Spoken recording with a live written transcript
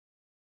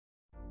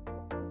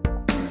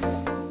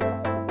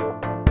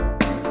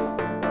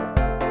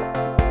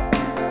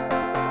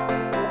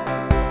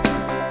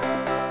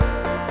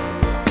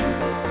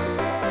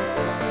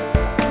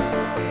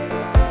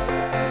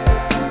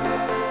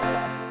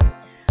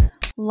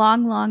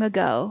Long, long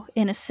ago,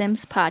 in a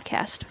Sims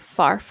podcast,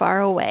 far, far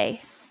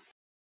away.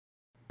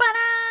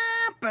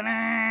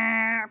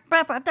 I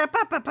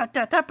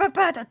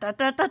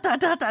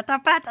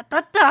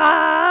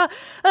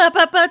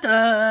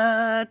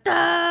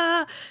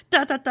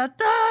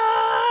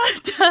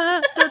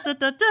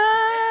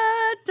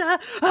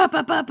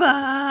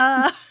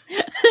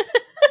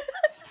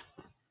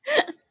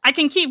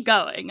can keep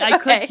going. I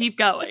could keep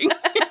going.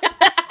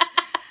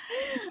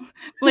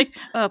 Like,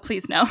 oh,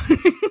 please no.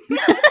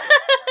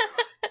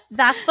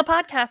 That's the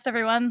podcast,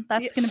 everyone.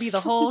 That's going to be the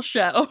whole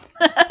show.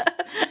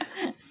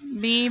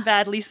 Me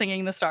badly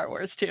singing the Star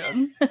Wars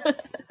tune.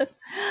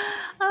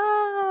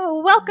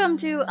 Welcome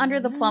to Under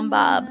the Plumb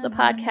Bob, the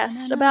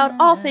podcast about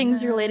all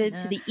things related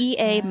to the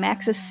EA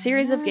Maxis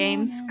series of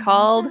games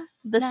called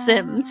The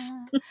Sims.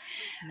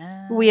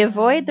 We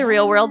avoid the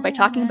real world by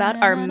talking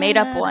about our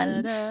made-up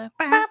ones.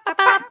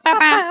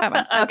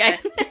 Okay.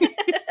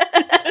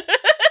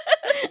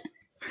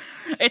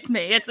 It's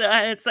me.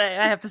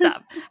 I have to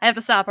stop. I have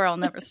to stop or I'll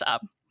never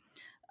stop.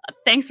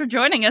 Thanks for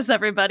joining us,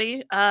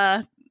 everybody.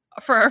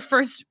 For our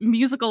first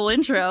musical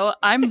intro,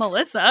 I'm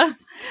Melissa.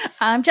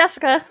 I'm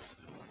Jessica.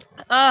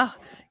 Oh,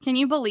 can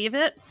you believe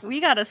it? We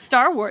got a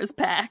Star Wars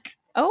pack.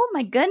 Oh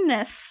my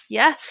goodness,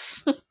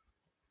 yes.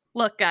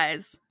 Look,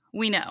 guys,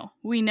 we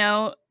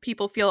know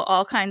people feel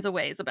all kinds of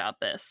ways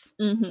about this.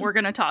 Mm-hmm. We're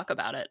going to talk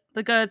about it.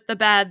 The good, the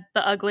bad,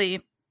 the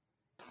ugly,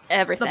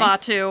 everything. The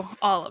Batu,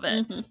 all of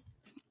it. Mm-hmm.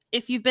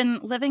 If you've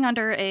been living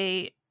under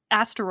a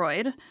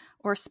asteroid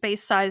or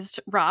space-sized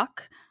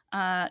rock,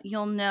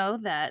 you'll know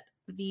that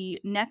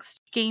the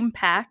next game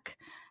pack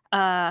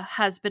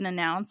has been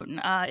announced.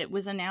 It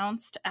was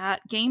announced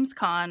at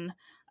Gamescom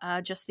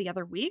just the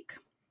other week.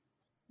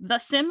 The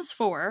Sims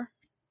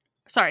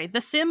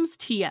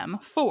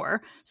TM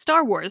 4,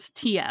 Star Wars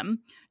TM,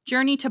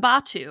 Journey to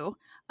Batu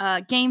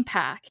game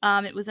pack.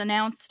 It was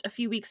announced a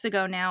few weeks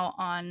ago now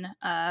on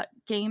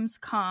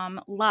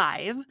Gamescom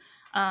Live.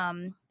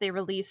 They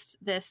released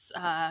this,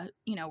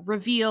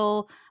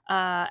 reveal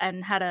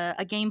and had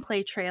a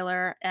gameplay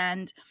trailer,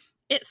 and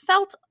it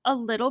felt a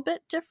little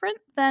bit different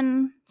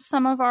than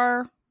some of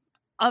our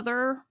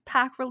other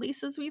pack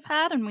releases we've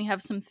had, and we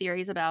have some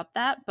theories about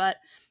that. But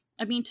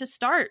I mean, to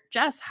start,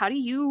 Jess, how do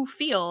you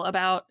feel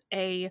about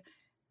a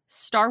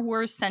Star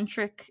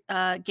Wars-centric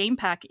game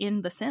pack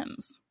in The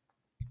Sims?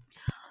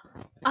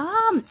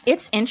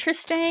 It's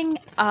interesting.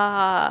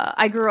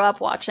 I grew up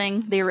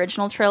watching the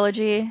original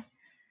trilogy.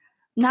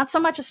 Not so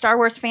much a Star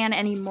Wars fan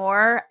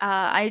anymore.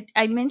 I'm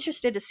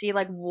interested to see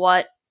like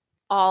what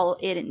all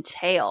it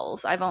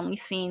entails. I've only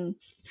seen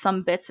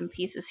some bits and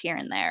pieces here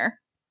and there.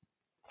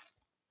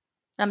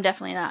 I'm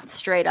definitely not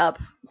straight up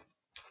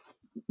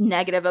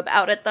negative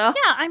about it, though.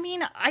 Yeah, I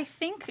mean, I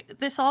think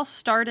this all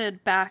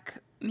started back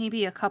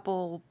maybe a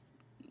couple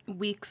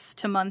weeks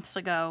to months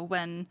ago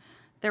when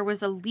there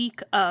was a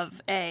leak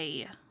of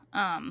a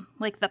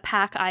the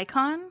pack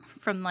icon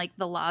from like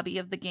the lobby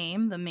of the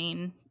game, the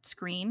main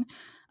screen,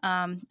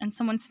 and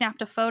someone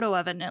snapped a photo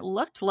of it, and it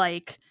looked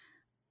like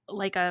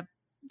a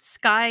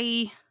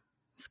sky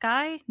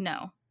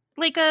no,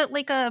 like a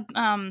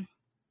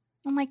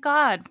oh my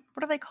god,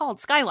 what are they called?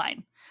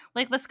 Skyline.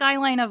 Like the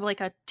skyline of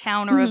like a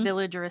town or a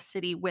village or a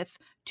city with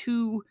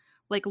two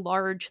like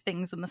large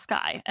things in the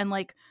sky. And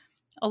like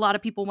a lot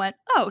of people went,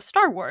 "Oh,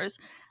 Star Wars."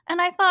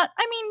 And I thought,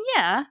 I mean,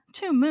 yeah,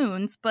 2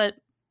 moons, but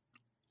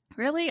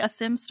really a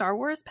Sim Star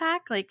Wars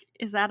pack? Like,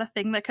 is that a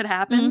thing that could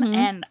happen? Mm-hmm.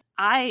 And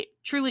I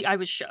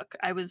was shook.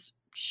 I was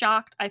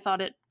shocked. I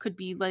thought it could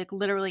be like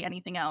literally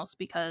anything else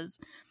because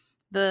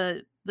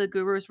the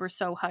gurus were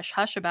so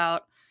hush-hush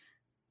about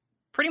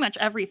pretty much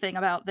everything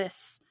about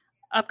this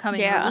upcoming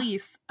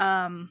release.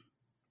 Who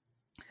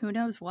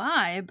knows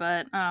why,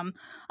 but I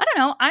don't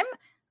know. I'm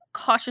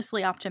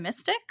cautiously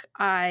optimistic.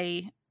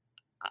 I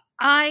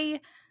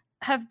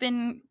have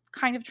been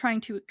kind of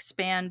trying to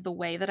expand the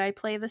way that I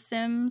play The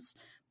Sims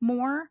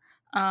more.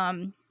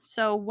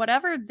 So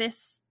whatever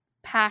this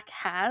pack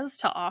has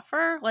to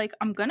offer, like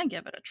I'm gonna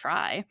give it a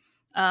try.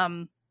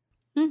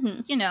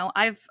 You know,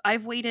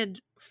 I've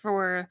waited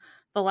for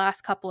the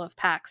last couple of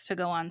packs to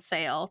go on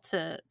sale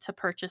to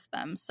purchase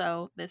them,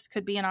 so this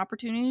could be an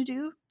opportunity to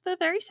do the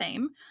very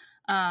same.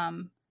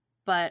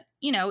 But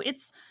you know,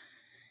 it's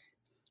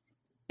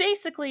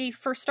basically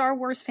for Star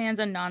Wars fans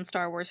and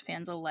non-Star Wars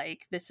fans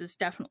alike, this is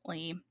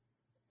definitely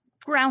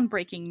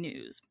groundbreaking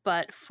news.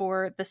 But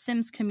for the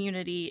Sims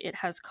community, it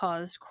has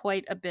caused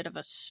quite a bit of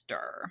a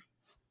stir.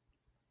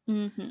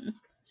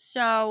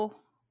 So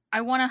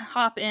I want to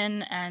hop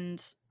in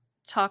and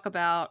talk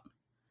about.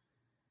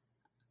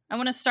 I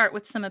want to start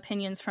with some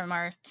opinions from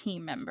our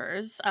team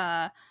members.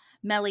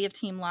 Melly of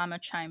Team Llama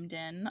chimed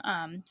in.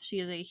 She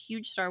is a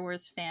huge Star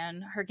Wars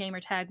fan. Her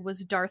gamer tag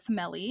was Darth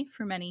Melly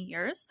for many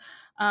years.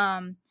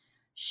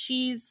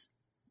 She's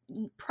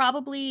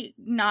probably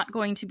not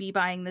going to be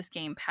buying this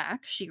game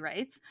pack, she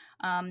writes.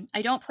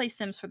 I don't play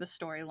Sims for the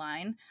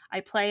storyline.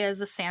 I play as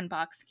a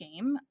sandbox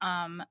game,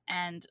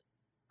 and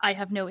I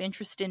have no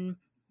interest in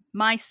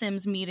my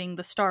Sims meeting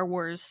the Star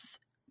Wars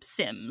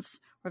Sims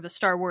or the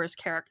Star Wars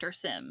character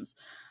Sims.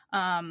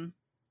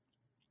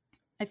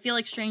 I feel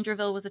like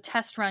Strangerville was a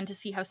test run to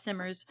see how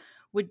Simmers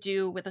would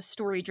do with a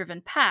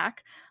story-driven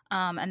pack,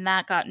 and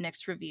that got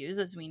mixed reviews,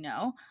 as we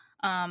know.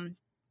 And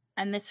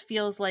this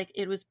feels like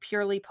it was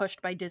purely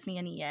pushed by Disney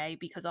and EA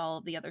because all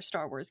of the other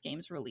Star Wars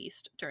games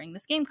released during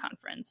this game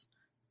conference.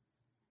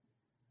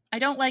 I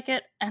don't like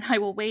it, and I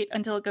will wait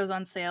until it goes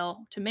on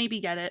sale to maybe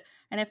get it,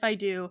 and if I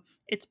do,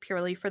 it's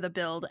purely for the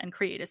build and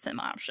create a sim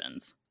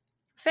options.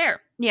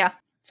 Fair. Yeah.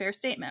 Fair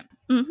statement.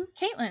 Mm-hmm.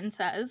 Caitlin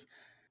says,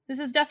 this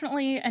is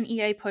definitely an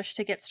EA push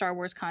to get Star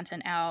Wars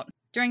content out.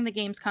 During the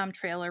Gamescom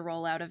trailer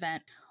rollout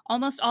event,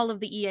 almost all of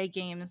the EA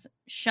games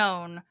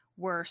shown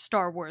were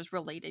Star Wars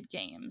related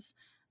games.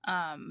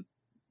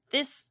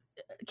 This,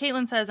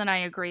 Caitlin says, and I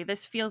agree,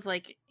 this feels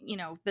like,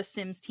 the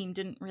Sims team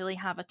didn't really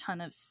have a ton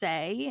of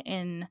say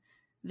in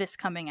this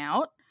coming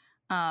out,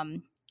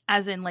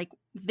 as in like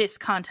this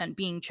content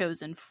being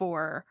chosen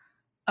for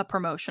a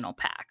promotional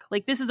pack.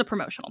 Like, this is a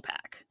promotional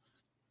pack.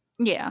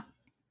 Yeah.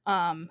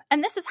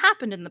 And this has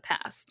happened in the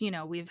past.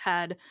 We've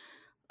had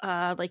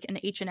like an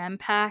H&M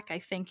pack, I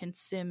think in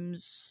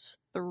Sims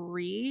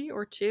 3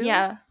 or 2.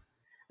 Yeah.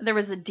 There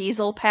was a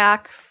diesel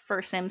pack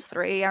for Sims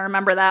 3. I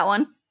remember that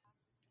one.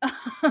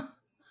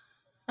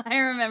 I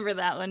remember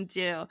that one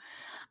too.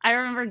 I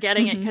remember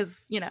getting it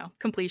because,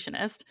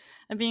 completionist,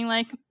 and being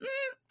like,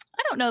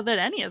 I don't know that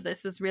any of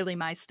this is really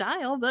my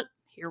style, but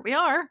here we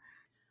are.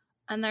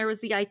 And there was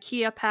the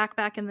IKEA pack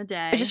back in the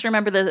day. I just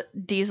remember the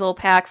diesel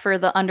pack for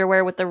the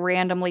underwear with the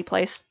randomly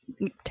placed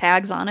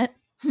tags on it.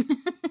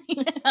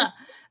 Yeah,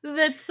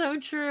 that's so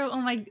true.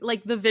 Oh my,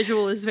 like the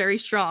visual is very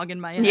strong in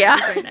my head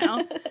right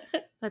now.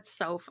 That's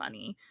so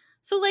funny.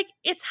 So like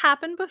it's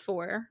happened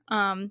before.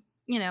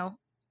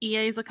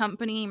 EA is a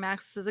company,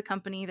 Maxis is a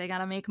company, they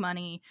gotta make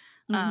money.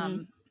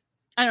 Mm-hmm.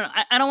 I don't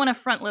know. I don't want to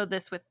front load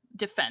this with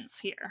defense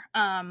here.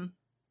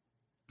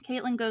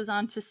 Caitlin goes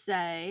on to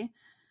say,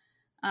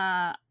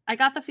 I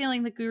got the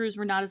feeling the gurus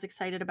were not as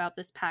excited about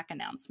this pack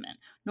announcement.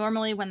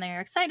 Normally when they're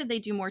excited, they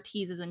do more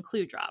teases and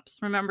clue drops.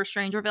 Remember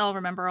Strangerville?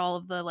 Remember all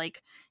of the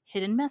like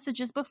hidden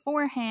messages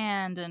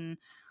beforehand? And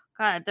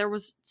God, there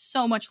was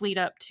so much lead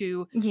up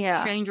to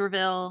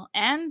Strangerville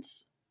and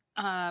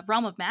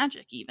Realm of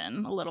Magic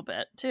even a little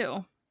bit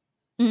too.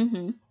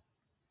 Mm-hmm.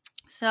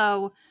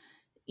 So,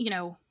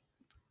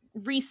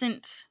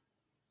 recent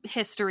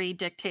history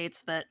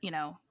dictates that,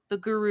 the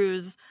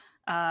gurus'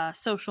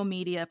 social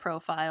media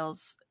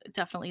profiles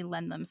definitely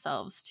lend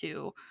themselves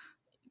to,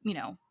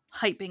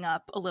 hyping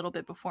up a little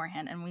bit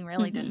beforehand. And we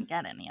really didn't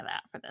get any of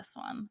that for this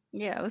one.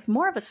 Yeah, it was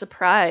more of a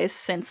surprise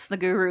since the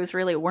gurus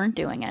really weren't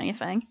doing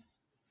anything.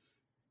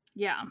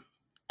 Yeah.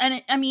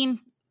 And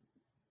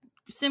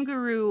Sim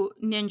Guru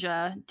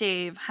Ninja,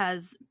 Dave,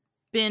 has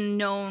been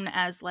known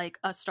as like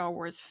a Star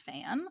Wars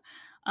fan.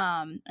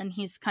 And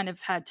he's kind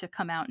of had to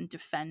come out and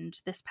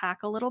defend this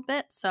pack a little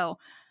bit. So,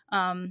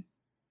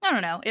 I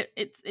don't know.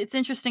 It's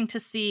interesting to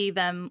see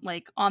them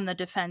like on the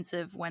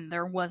defensive when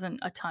there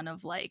wasn't a ton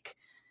of like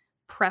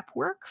prep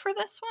work for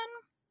this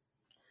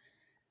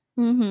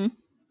one. Mm-hmm.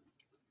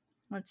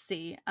 Let's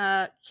see.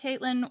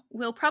 Caitlin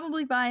will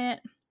probably buy it.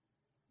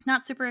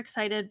 Not super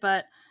excited,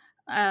 but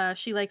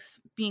she likes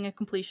being a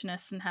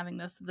completionist and having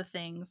most of the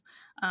things.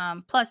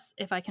 Plus,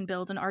 if I can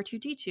build an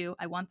R2-D2,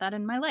 I want that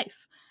in my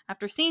life.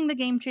 After seeing the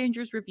Game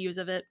Changers reviews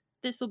of it,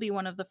 this will be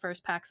one of the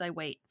first packs I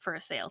wait for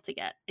a sale to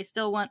get. I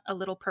still want a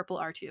little purple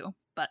R2,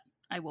 but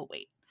I will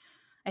wait.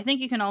 I think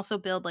you can also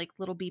build like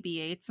little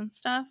BB-8s and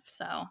stuff,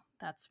 so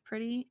that's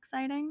pretty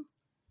exciting.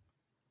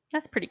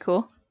 That's pretty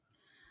cool.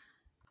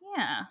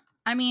 Yeah.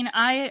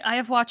 I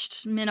have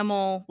watched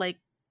minimal like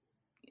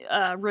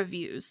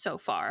reviews so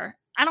far.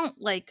 I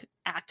don't like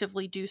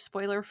actively do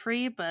spoiler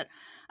free, but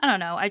I don't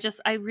know.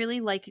 I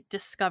really like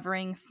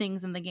discovering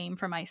things in the game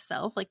for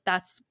myself. Like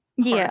that's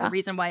part of the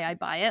reason why I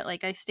buy it.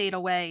 Like I stayed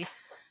away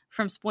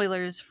from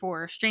spoilers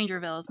for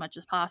Strangerville as much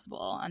as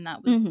possible, and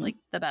that was like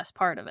the best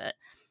part of it.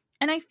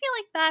 And I feel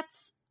like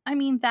that's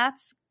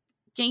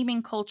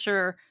gaming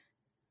culture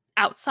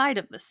outside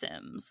of The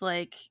Sims.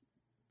 Like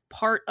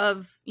part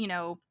of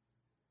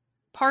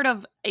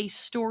a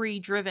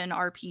story-driven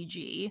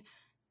RPG.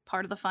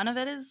 Part of the fun of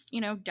it is,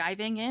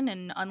 diving in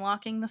and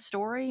unlocking the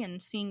story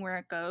and seeing where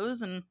it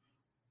goes. And,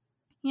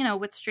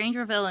 with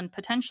Strangerville and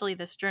potentially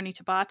this Journey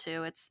to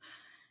Batuu,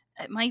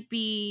 it might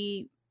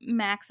be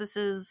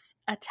Maxis's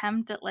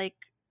attempt at like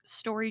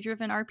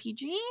story-driven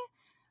RPG,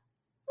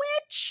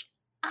 which,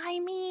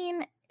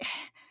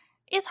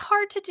 is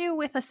hard to do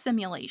with a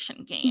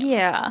simulation game.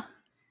 Yeah.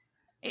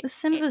 The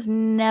Sims has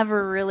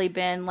never really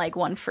been like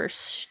one for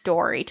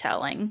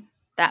storytelling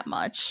that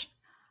much.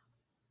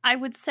 I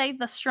would say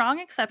the strong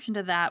exception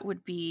to that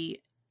would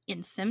be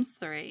in Sims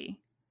 3.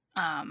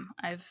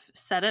 I've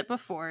said it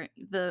before,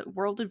 the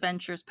World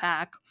Adventures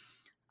pack,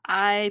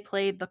 I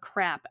played the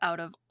crap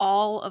out of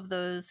all of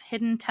those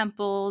hidden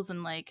temples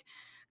and like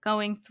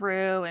going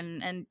through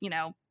and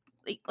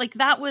like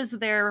that was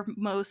their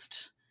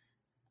most,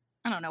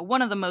 I don't know,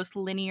 one of the most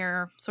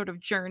linear sort of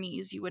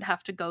journeys you would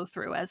have to go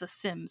through as a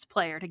Sims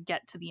player to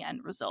get to the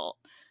end result.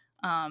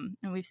 And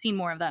we've seen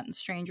more of that in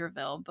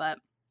Strangerville, but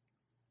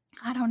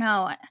I don't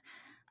know.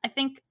 I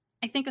think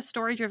I think a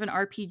story-driven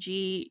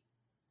RPG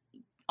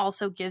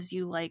also gives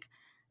you like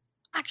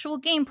actual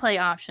gameplay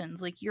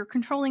options. Like you're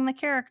controlling the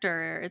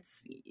character.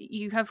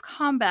 You have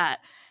combat.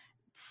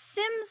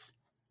 Sims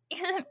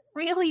isn't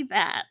really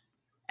that.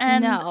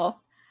 And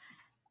No.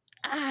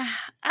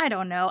 I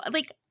don't know.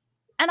 Like,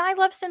 and I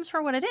love Sims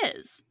for what it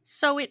is.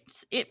 So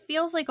it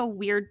feels like a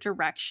weird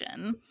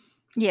direction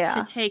Yeah.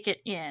 to take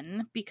it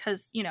in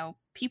because, you know,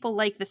 people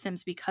like The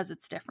Sims because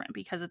it's different,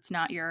 because it's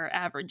not your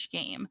average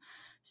game.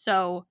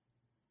 So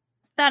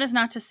that is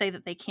not to say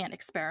that they can't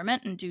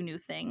experiment and do new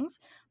things,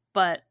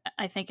 but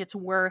I think it's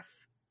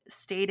worth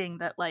stating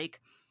that,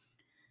 like,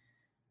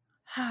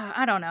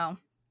 I don't know.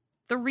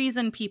 The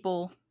reason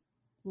people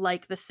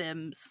like The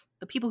Sims,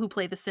 the people who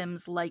play The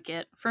Sims like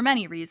it for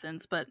many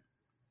reasons, but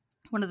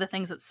one of the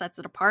things that sets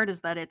it apart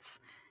is that it's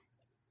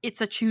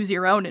a choose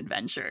your own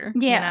adventure,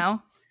 Yeah. you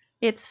know?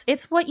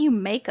 It's what you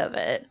make of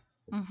it.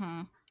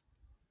 Mm-hmm.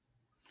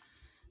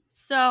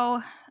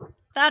 So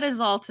that is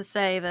all to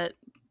say that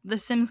the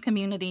Sims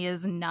community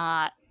is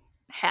not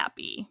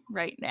happy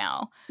right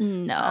now.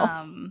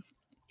 No.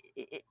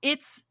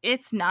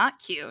 It's not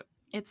cute.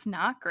 It's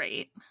not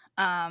great.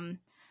 So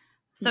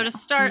No, to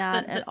start,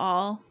 not at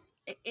all.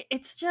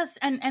 it's just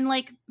and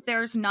like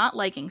there's not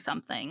liking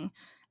something,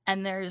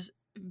 and there's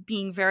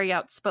being very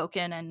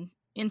outspoken and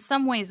in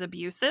some ways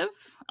abusive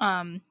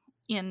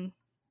in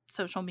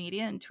social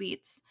media and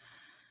tweets.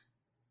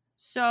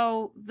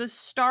 So the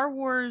Star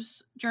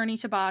Wars Journey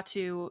to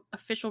Batuu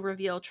official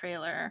reveal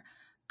trailer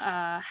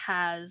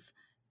has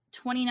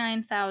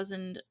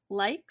 29,000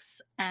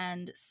 likes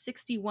and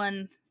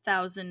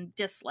 61,000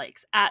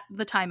 dislikes at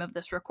the time of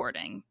this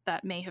recording.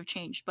 That may have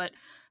changed, but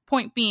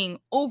point being,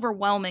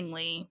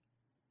 overwhelmingly,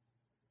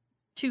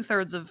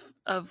 2/3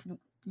 of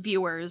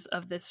viewers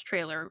of this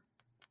trailer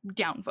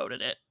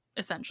downvoted it,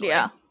 essentially.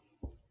 Yeah.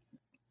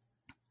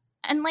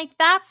 And like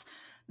that's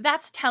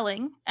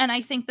telling, and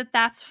I think that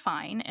that's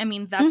fine. I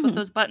mean, that's what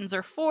those buttons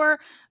are for.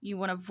 You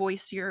want to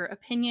voice your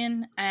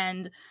opinion,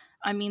 and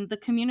I mean, the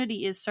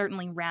community is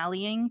certainly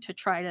rallying to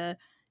try to,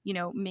 you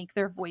know, make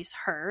their voice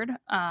heard.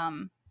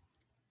 But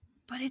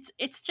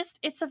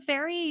it's a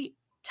very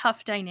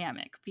tough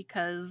dynamic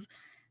because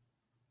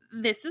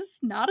this is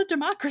not a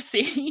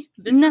democracy.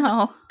 This is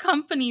a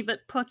company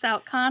that puts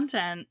out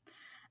content,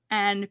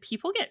 and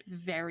people get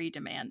very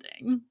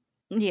demanding.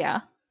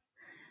 Yeah.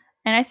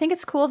 And I think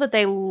it's cool that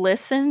they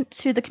listen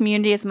to the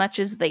community as much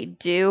as they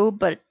do,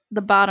 but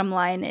the bottom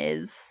line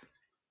is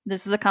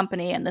this is a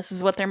company and this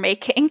is what they're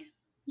making.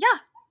 Yeah.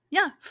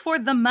 Yeah. For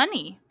the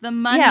money. The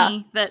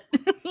money that,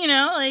 you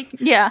know, like.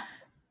 Yeah.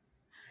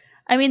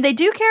 I mean, they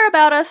do care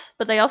about us,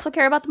 but they also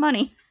care about the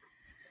money.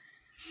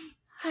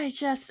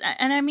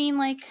 And I mean,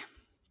 like,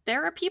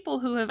 there are people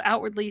who have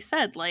outwardly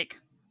said, like,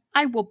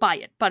 I will buy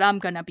it, but I'm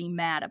going to be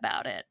mad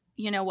about it.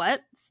 You know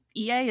what?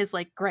 EA is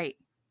like, great.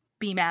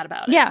 Be mad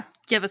about it. Yeah.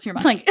 Give us your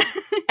money. Like,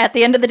 at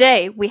the end of the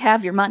day, we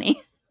have your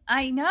money.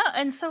 I know.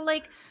 And so,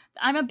 like,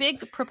 I'm a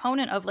big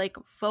proponent of, like,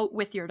 vote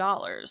with your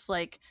dollars.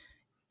 Like,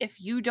 if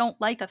you don't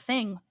like a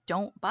thing,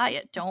 don't buy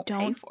it. Don't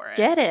pay for it.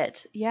 Get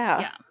it. Yeah.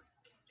 Yeah.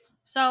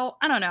 So,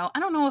 I don't know. I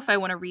don't know if I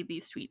want to read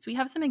these tweets. We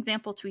have some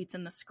example tweets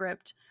in the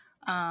script.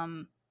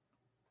 But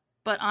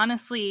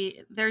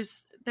honestly,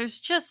 there's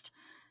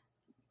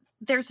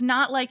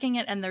not liking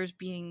it, and there's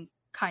being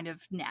kind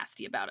of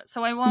nasty about it.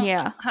 So I won't.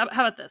 Yeah. How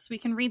about this? We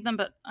can read them,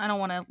 but I don't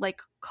want to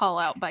like call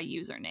out by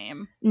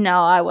username.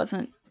 No, I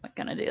wasn't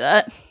gonna do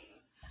that.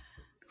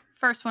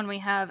 First one we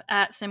have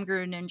at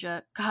Simguru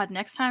Ninja. God,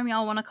 next time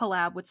y'all want to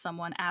collab with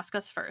someone, ask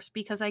us first,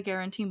 because I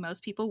guarantee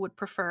most people would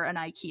prefer an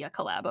IKEA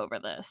collab over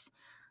this.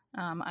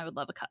 I would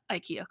love a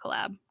IKEA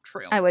collab.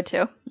 True. I would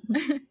too.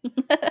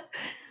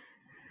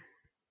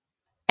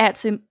 At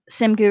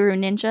Simguru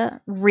Ninja,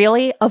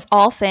 really, of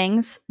all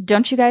things,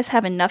 don't you guys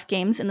have enough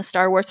games in the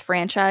Star Wars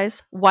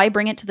franchise? Why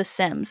bring it to The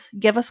Sims?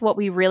 Give us what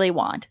we really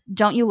want.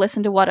 Don't you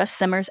listen to what us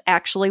Simmers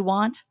actually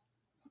want?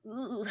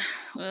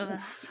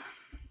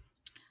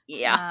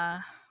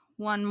 Yeah.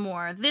 One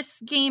more.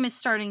 This game is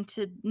starting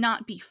to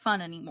not be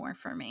fun anymore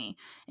for me.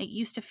 It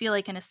used to feel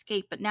like an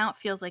escape, but now it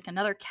feels like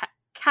another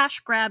cash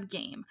grab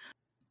game.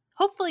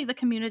 Hopefully the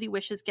community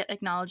wishes get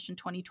acknowledged in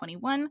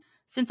 2021,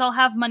 since I'll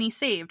have money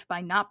saved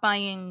by not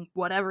buying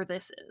whatever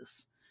this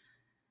is.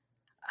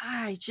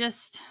 I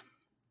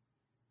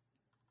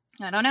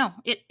don't know.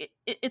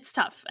 It's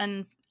tough,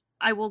 and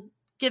I will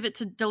give it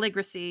to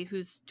Deligracy,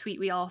 whose tweet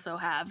we also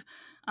have.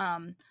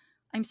 I'm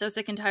so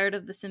sick and tired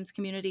of the Sims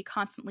community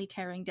constantly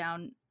tearing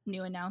down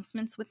new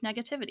announcements with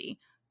negativity.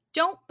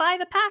 Don't buy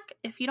the pack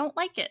if you don't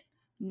like it.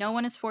 No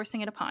one is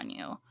forcing it upon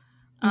you.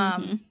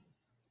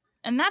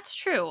 And that's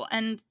true.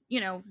 And,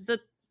 you know, the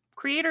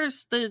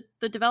creators, the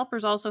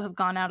developers also have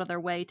gone out of their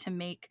way to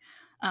make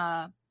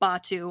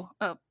Batuu,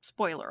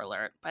 spoiler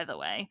alert, by the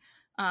way,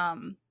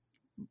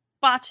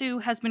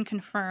 Batuu has been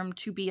confirmed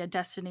to be a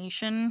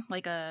destination,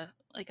 like a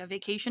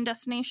vacation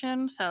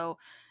destination. So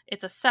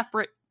it's a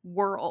separate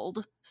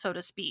world, so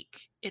to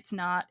speak. It's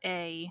not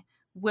a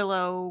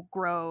Willow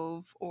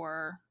Grove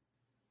or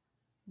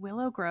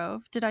Willow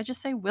Grove. Did I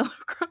just say Willow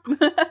Grove?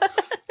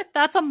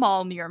 That's a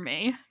mall near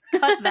me.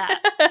 Cut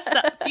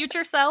that.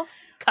 Future self,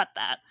 cut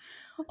that.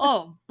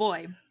 Oh,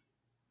 boy.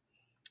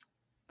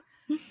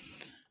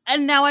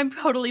 And now I'm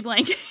totally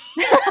blanking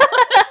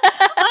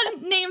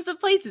on names of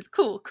places.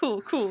 Cool.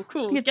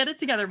 Get it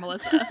together,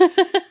 Melissa.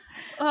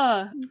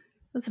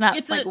 It's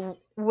not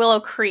Willow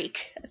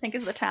Creek, I think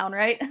is the town,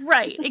 right?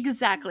 Right,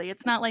 exactly.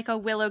 It's not like a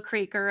Willow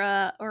Creek or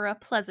a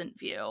Pleasant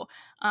View.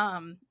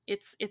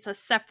 It's a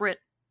separate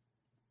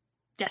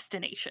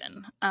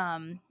destination.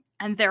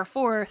 And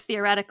therefore,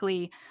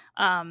 theoretically,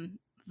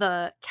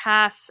 the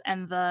casts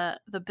and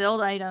the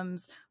build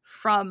items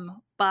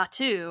from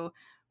Batuu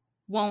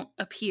won't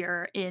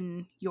appear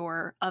in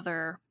your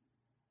other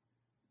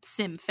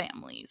sim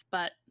families.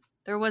 But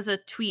there was a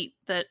tweet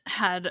that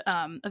had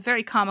a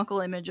very comical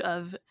image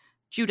of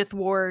Judith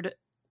Ward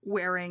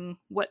wearing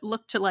what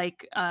looked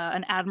like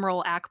an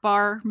Admiral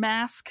Akbar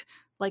mask,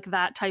 like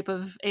that type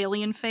of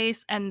alien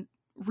face. And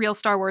real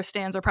Star Wars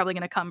stands are probably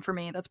going to come for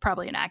me. That's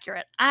probably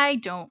inaccurate. I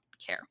don't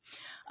care.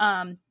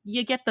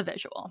 You get the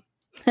visual.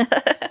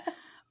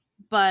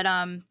 But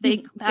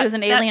it was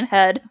an alien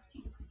head.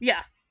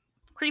 Yeah.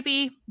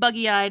 Creepy,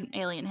 buggy-eyed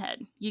alien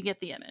head. You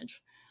get the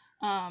image.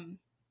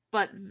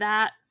 But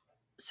that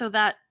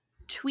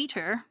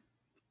tweeter,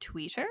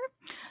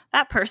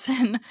 that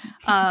person,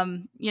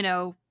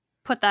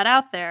 put that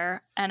out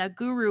there, and a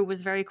guru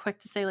was very quick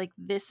to say, like,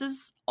 this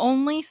is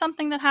only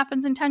something that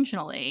happens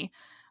intentionally.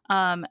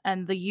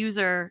 And the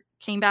user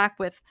came back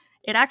with,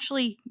 it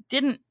actually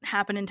didn't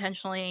happen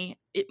intentionally.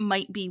 It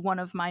might be one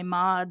of my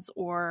mods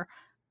or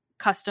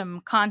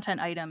custom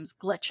content items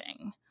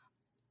glitching.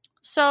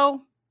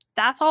 So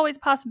that's always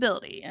a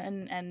possibility.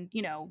 And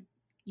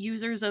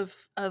users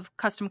of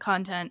custom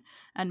content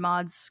and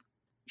mods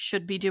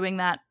should be doing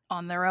that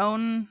on their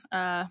own,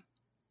 at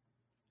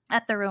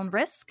their own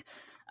risk.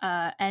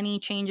 Any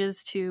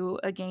changes to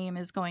a game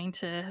is going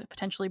to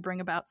potentially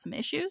bring about some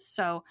issues.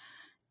 So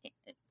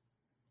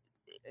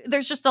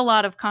there's just a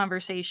lot of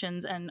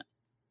conversations, and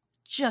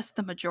just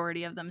the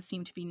majority of them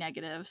seem to be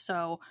negative.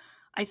 So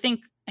I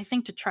think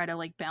to try to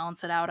like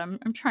balance it out,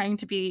 I'm trying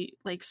to be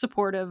like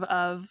supportive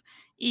of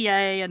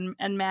EA and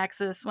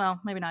Maxis. Well,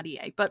 maybe not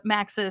EA, but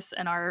Maxis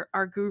and our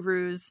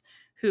gurus,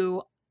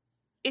 who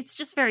it's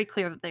just very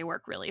clear that they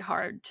work really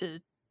hard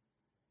to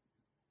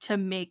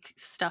make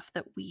stuff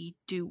that we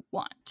do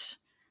want.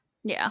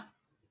 Yeah.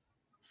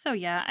 So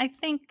yeah, I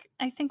think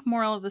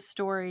moral of the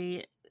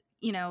story,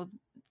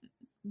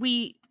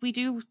 we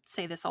do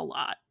say this a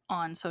lot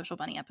on Social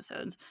Bunny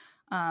episodes.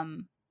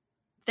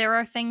 There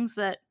are things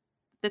that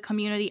the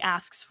community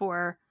asks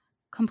for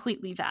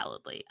completely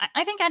validly.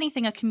 I think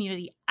anything a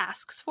community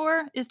asks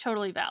for is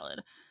totally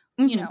valid.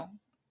 Mm-hmm.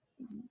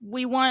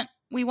 We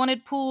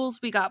wanted pools,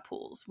 we got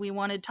pools. We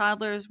wanted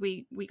toddlers,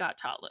 we got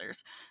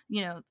toddlers.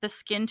 The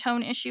skin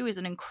tone issue is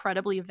an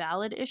incredibly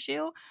valid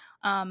issue,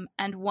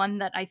 and one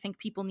that I think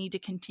people need to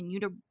continue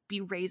to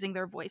be raising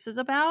their voices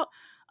about.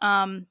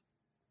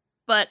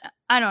 But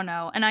I don't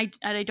know, and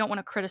I don't want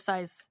to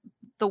criticize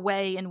the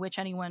way in which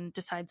anyone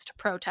decides to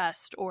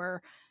protest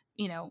or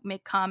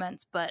make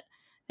comments, but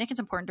I think it's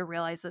important to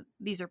realize that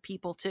these are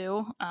people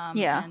too,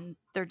 and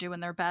they're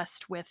doing their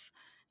best with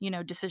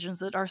decisions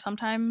that are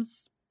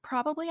sometimes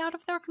probably out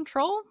of their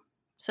control.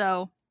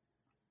 So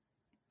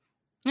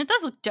it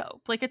does look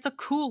dope. Like, it's a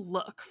cool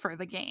look for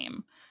the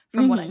game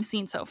from what I've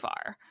seen so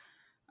far.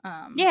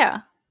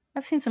 Yeah,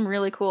 I've seen some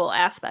really cool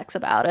aspects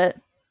about it.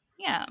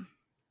 Yeah.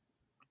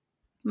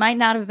 Might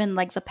not have been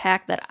like the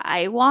pack that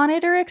I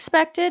wanted or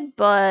expected,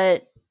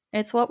 but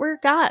it's what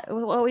we've got The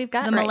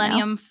right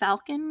Millennium now.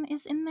 Falcon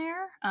is in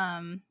there.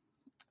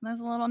 There's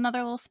another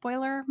little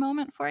spoiler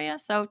moment for you.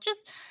 So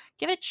just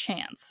give it a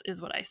chance, is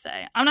what I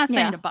say. I'm not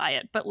saying to buy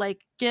it, but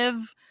like,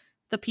 give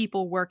the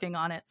people working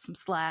on it some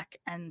slack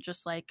and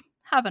just like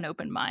have an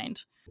open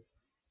mind.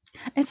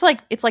 It's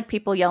like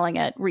people yelling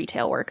at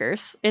retail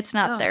workers. It's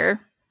not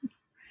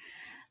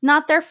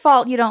not their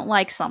fault you don't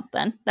like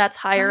something. That's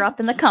higher up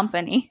in the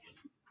company.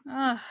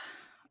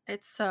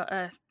 It's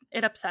so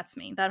it upsets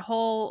me. That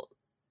whole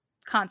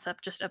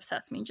concept just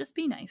upsets me. Just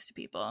be nice to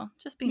people.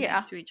 Just be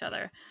nice to each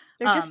other.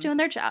 They're just doing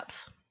their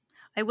jobs.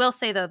 I will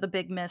say though, the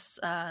big miss,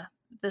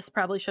 this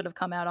probably should have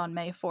come out on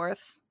May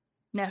 4th.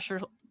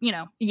 National,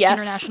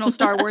 International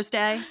Star Wars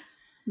Day.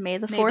 May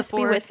the 4th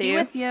be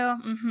with you.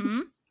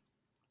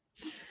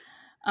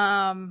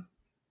 Mm-hmm.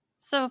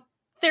 So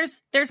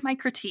there's my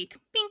critique.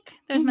 Bink.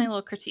 There's my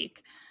little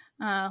critique.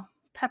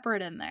 Pepper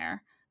it in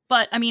there.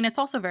 But I mean, it's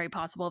also very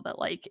possible that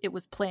like it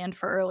was planned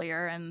for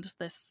earlier, and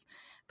this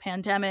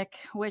pandemic,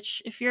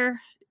 which if you're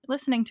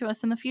listening to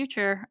us in the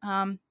future,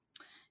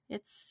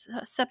 it's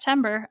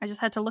September. I just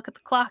had to look at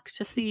the clock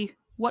to see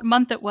what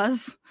month it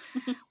was.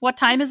 What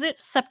time is it?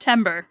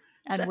 September.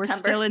 And we're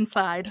still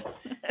inside.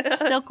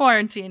 Still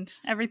quarantined.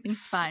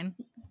 Everything's fine.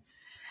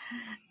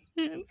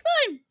 It's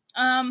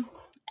fine.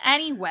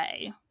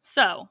 Anyway,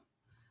 so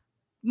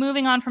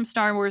moving on from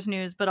Star Wars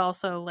news, but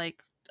also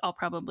like I'll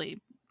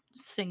probably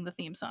sing the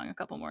theme song a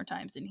couple more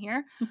times in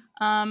here.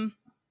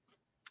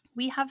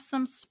 We have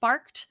some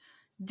Sparked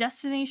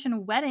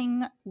Destination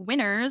Wedding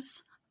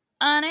winners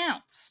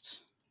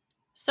announced.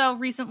 So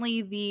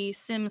recently, the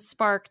Sims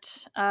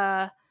Sparked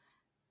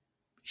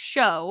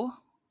show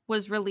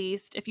was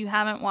released. If you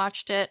haven't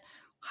watched it,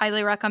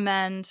 highly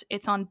recommend.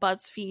 It's on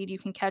BuzzFeed. You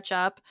can catch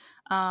up.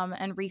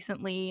 And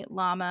recently,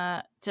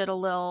 Llama did a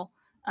little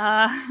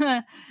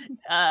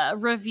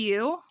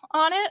review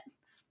on it.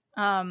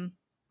 I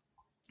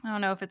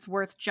don't know if it's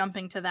worth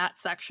jumping to that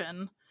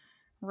section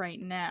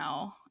right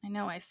now. I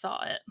know I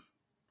saw it.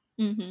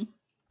 Mm-hmm.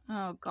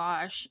 Oh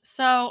gosh.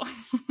 So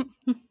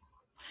do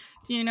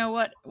you know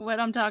what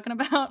I'm talking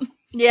about?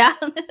 Yeah.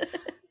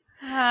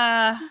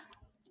 I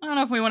don't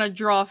know if we want to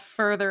draw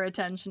further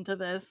attention to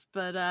this,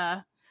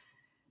 but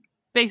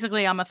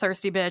basically I'm a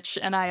thirsty bitch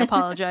and I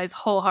apologize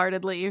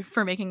wholeheartedly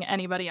for making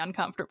anybody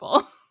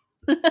uncomfortable.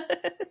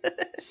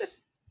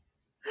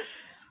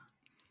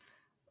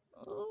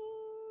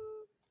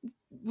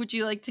 Would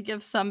you like to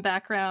give some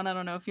background? I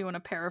don't know if you want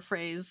to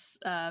paraphrase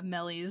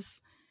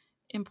Melly's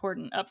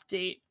important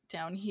update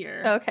down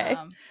here. Okay.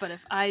 But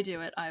if I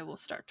do it, I will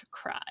start to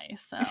cry.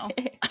 So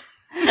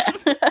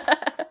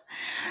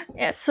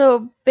yeah,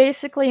 so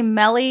basically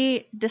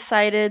Melly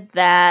decided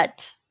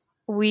that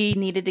we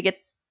needed to get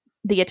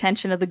the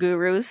attention of the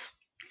gurus.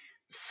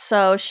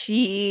 So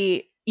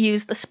she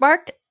used the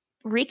Sparked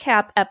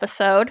recap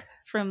episode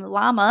from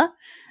Llama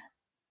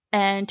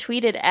and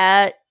tweeted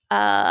at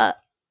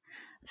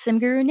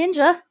SimGuru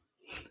Ninja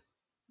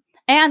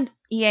and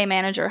EA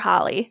manager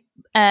Holly.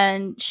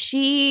 And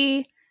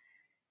she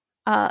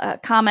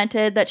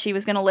commented that she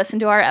was going to listen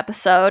to our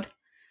episode.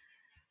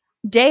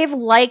 Dave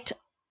liked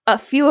a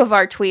few of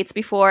our tweets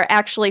before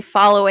actually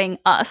following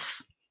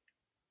us.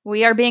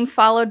 We are being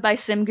followed by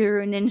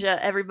SimGuru Ninja,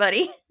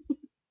 everybody.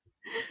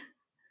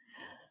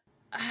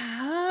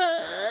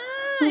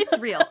 It's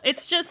real.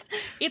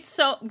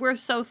 We're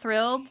so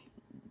thrilled.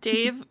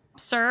 Dave,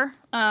 sir,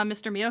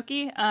 Mr.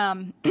 Miyoki,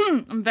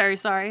 I'm very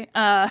sorry.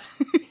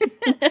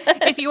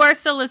 If you are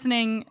still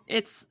listening,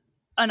 it's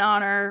an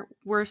honor.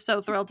 We're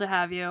so thrilled to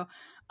have you.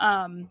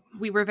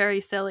 We were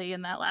very silly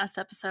in that last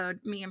episode,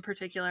 me in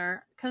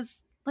particular,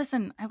 because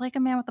listen, I like a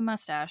man with a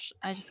mustache.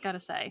 I just gotta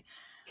say,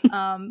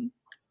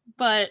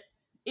 but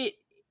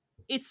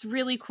it's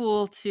really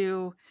cool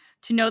to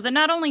know that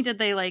not only did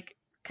they like,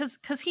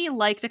 because he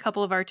liked a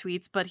couple of our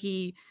tweets, but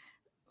he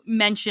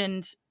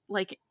mentioned,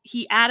 like,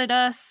 he added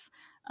us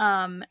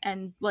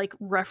and like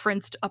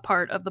referenced a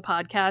part of the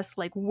podcast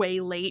like way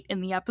late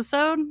in the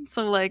episode.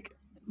 So like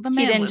the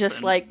man he didn't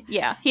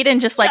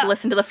just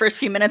listen to the first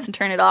few minutes and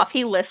turn it off.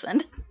 He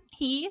listened.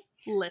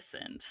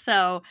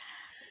 So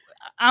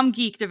I'm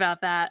geeked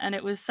about that, and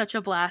it was such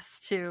a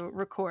blast to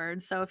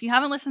record. So if you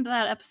haven't listened to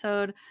that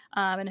episode,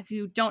 and if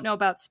you don't know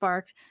about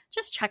Sparked,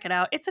 just check it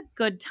out. It's a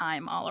good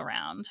time all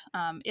around.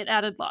 It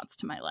added lots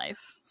to my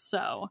life.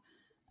 So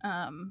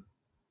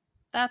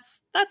that's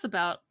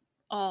about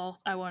all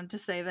I wanted to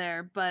say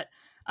there. But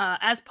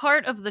as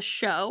part of the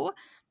show,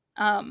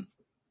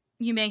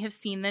 you may have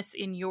seen this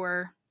in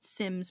your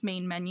Sims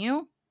main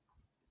menu.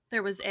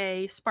 There was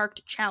a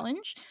Sparked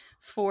challenge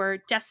for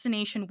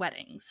destination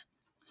weddings.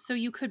 So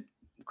you could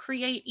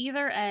create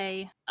either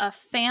a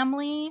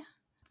family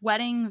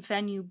wedding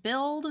venue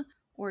build,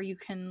 or you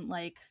can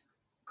like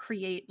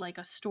create like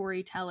a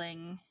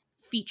storytelling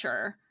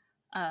feature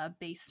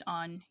based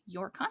on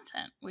your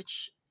content,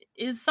 which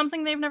is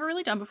something they've never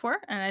really done before,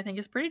 and I think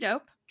is pretty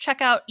dope.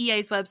 Check out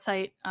EA's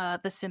website,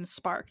 The Sims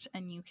Sparked,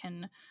 and you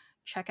can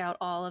check out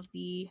all of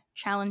the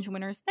challenge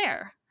winners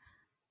there.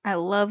 I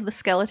love the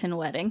skeleton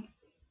wedding.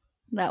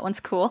 That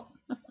one's cool.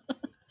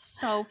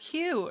 So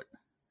cute.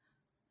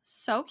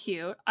 So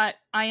cute. I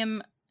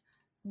am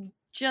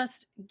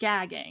just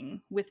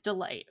gagging with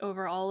delight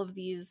over all of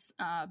these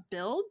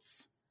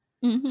builds.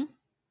 Mm-hmm.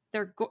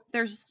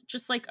 There's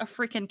just like a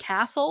freaking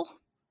castle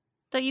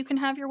that you can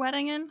have your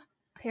wedding in.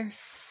 They're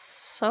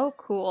so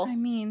cool. I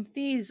mean,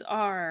 these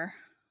are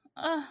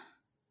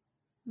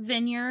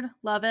vineyard.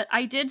 Love it.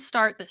 I did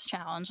start this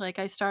challenge. Like,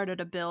 I started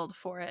a build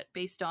for it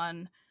based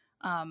on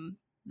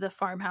the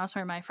farmhouse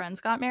where my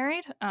friends got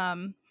married.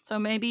 So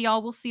maybe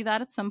y'all will see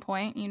that at some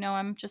point. You know,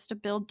 I'm just a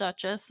build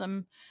duchess.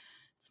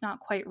 It's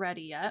not quite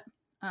ready yet.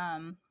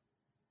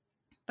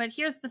 But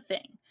here's the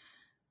thing.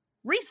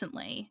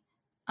 Recently,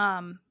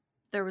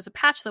 there was a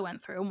patch that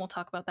went through, and we'll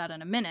talk about that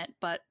in a minute.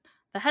 But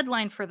the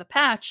headline for the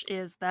patch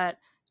is that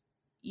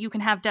you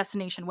can have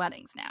destination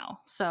weddings now.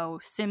 So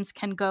Sims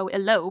can go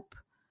elope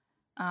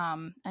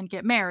and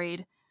get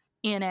married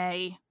in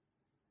a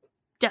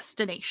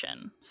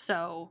destination.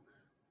 So,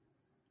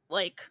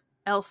 like,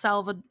 El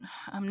Salvador,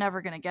 I'm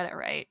never going to get it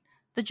right.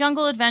 The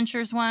Jungle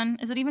Adventures one,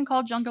 is it even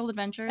called Jungle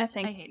Adventures?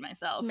 I hate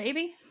myself.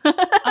 Maybe.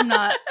 I'm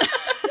not.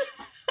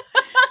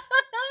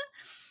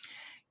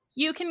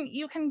 You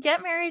can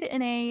get married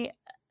in a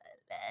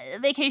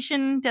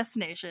vacation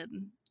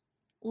destination.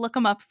 Look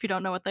them up if you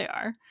don't know what they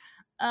are.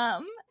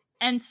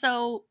 And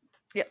so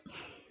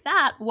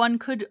that one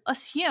could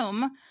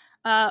assume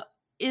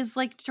is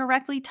like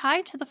directly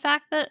tied to the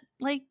fact that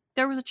like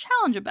there was a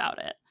challenge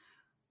about it.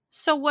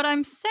 So what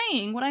I'm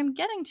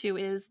getting to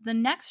is the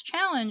next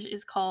challenge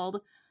is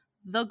called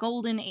the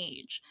Golden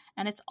Age,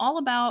 and it's all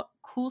about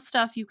cool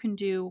stuff you can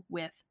do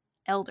with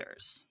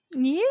elders.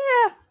 Yeah.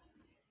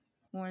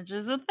 Which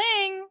is a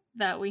thing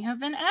that we have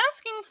been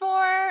asking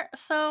for.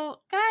 So,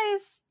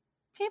 guys,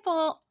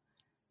 people,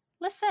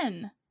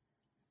 listen.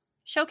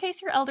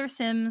 Showcase your elder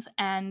sims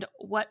and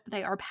what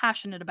they are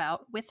passionate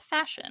about with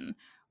fashion,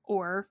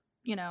 or,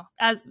 you know,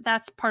 as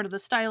that's part of the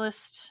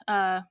stylist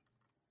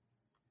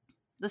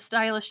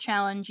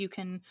challenge. You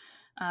can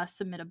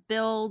submit a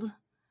build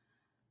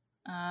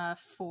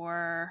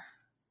for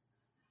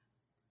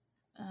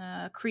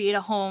create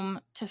a home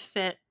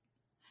fit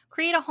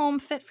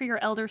for your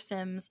elder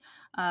sims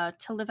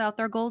to live out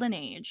their golden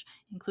age,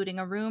 including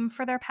a room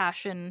for their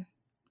passion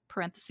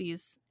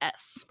 (parentheses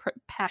s)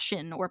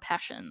 passion or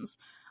passions.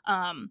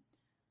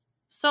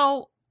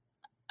 So,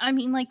 I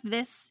mean, like,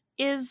 this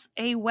is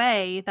a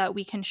way that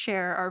we can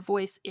share our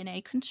voice in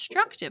a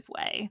constructive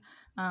way.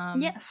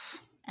 Yes.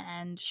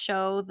 And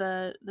show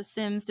the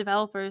Sims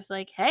developers,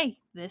 like, hey,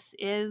 this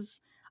is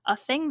a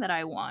thing that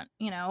I want,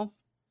 you know.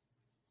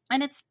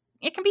 And it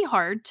can be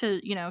hard to,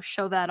 you know,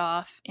 show that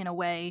off in a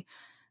way,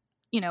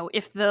 you know,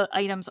 if the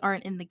items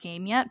aren't in the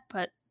game yet,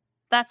 but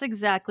that's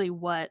exactly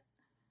what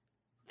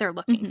they're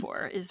looking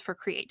for, is for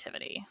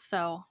creativity.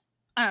 So,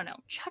 I don't know.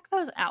 Check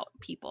those out,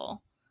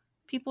 people.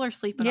 People are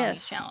sleeping on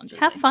these challenges.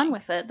 Have fun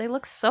with it. They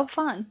look so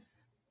fun.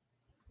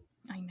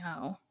 I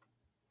know.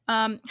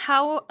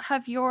 How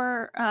have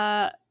your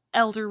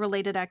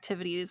elder-related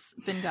activities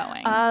been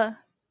going,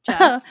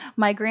 Jess?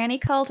 My granny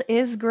cult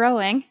is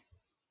growing.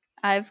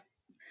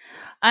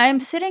 I'm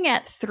sitting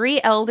at 3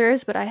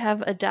 elders, but I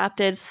have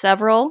adopted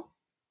several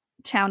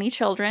townie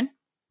children.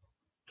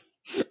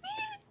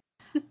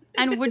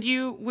 And would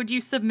you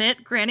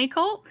submit Granny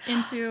Cult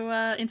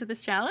into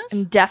this challenge?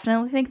 I'm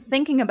definitely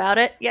thinking about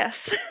it.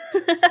 Yes.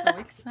 So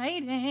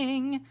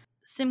exciting!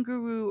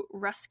 SimGuru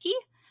Rusky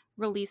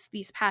released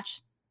these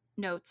patch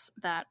notes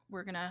that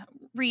we're gonna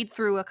read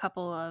through a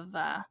couple of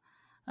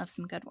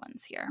some good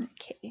ones here.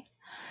 Okay.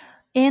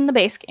 In the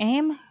base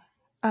game,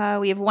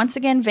 we have once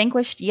again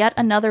vanquished yet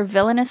another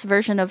villainous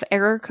version of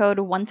error code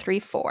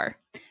 134.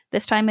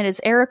 This time it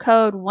is error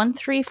code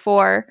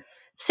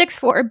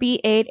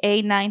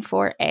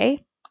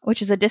 13464B8A94A,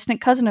 which is a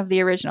distant cousin of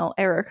the original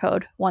error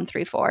code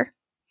 134.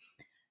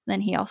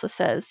 Then he also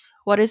says,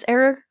 what is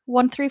error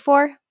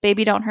 134?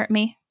 Baby, don't hurt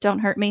me,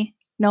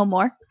 no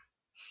more.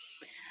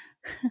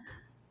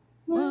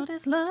 What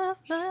is love,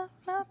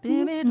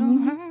 baby,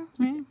 don't hurt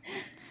me.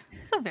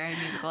 It's a very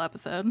musical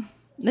episode.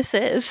 This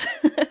is.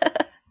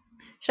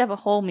 Should have a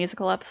whole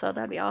musical episode.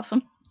 That'd be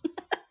awesome.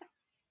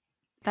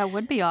 That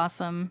would be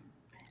awesome.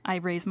 I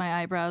raise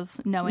my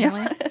eyebrows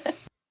knowingly.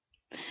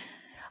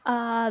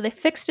 They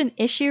fixed an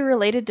issue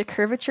related to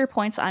curvature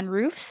points on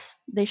roofs.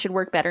 They should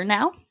work better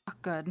now. Oh,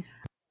 good.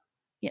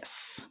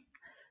 Yes.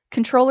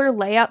 Controller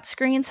layout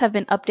screens have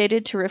been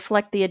updated to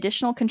reflect the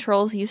additional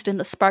controls used in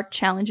the Spark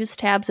Challenges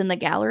tabs in the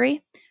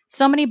gallery.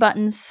 So many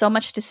buttons, so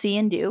much to see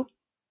and do.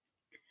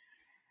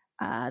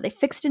 They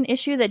fixed an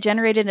issue that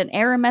generated an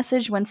error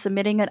message when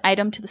submitting an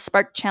item to the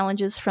Spark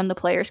Challenges from the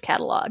player's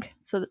catalog.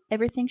 So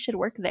everything should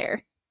work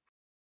there.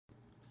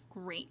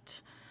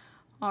 Great.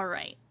 All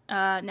right.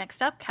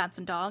 Next up, cats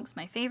and dogs,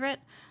 my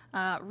favorite.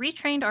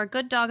 Retrained our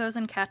good doggos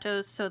and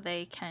catos so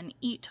they can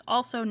eat,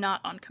 also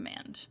not on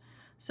command.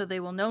 So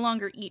they will no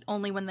longer eat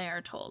only when they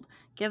are told.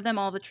 Give them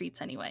all the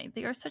treats anyway.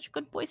 They are such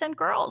good boys and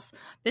girls.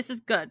 This is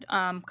good,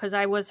 because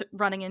I was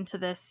running into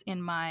this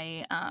in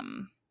my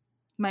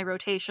my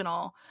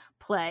rotational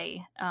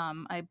play.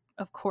 I,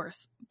 of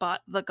course,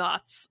 bought the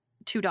Goths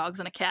 2 dogs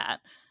and a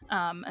cat,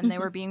 and they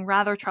were being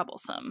rather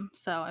troublesome.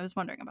 So I was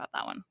wondering about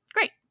that one.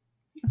 Great.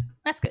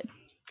 That's good.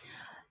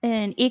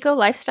 In Eco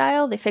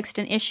Lifestyle, they fixed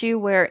an issue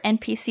where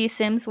NPC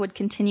Sims would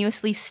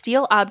continuously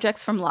steal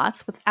objects from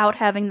lots without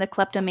having the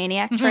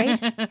kleptomaniac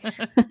trait.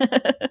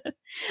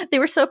 They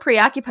were so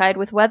preoccupied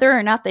with whether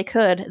or not they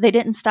could, they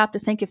didn't stop to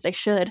think if they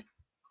should.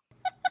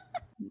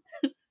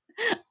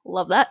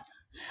 Love that.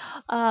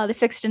 They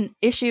fixed an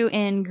issue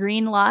in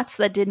green lots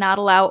that did not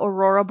allow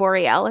Aurora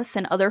Borealis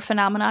and other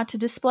phenomena to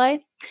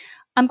display.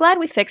 I'm glad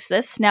we fixed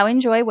this. Now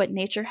enjoy what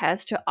nature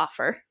has to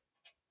offer.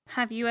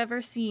 Have you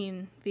ever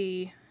seen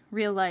the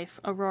real life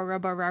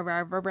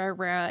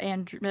Aurora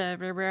and you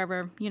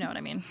know what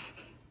I mean?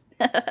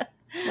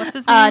 What's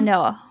his name?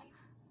 No.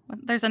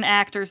 There's an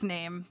actor's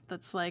name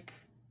that's like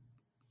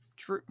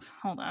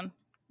hold on.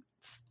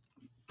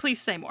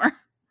 Please say more.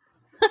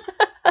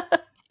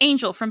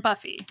 Angel from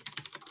Buffy.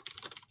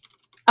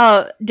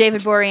 Oh,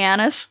 David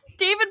Boreanaz.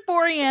 David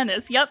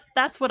Boreanaz. Yep,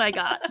 that's what I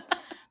got.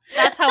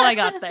 That's how I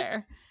got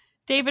there.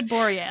 David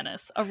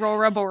Boreanaz,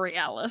 Aurora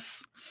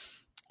Borealis.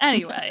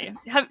 Anyway,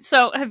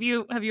 have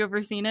you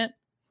ever seen it?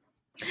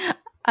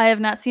 I have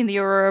not seen the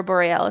Aurora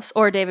Borealis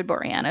or David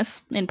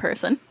Boreanaz in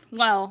person.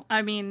 Well,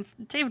 I mean,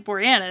 David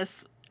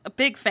Boreanaz, a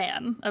big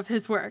fan of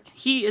his work.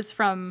 He is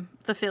from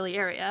the Philly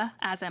area,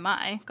 as am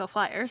I. Go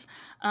Flyers.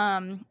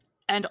 And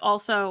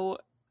also,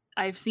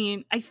 I've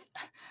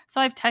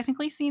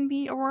technically seen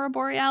the Aurora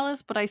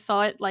Borealis, but I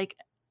saw it like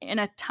in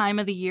a time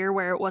of the year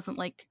where it wasn't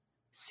like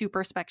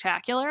super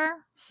spectacular.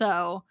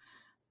 So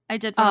I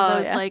did one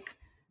of those like,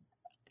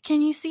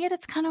 can you see it?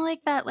 It's kind of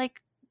like that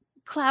like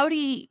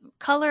cloudy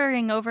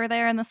coloring over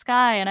there in the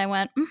sky. And I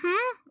went,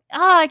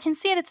 I can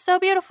see it. It's so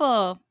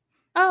beautiful.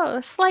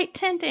 Oh, slight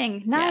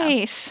tinting.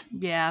 Nice.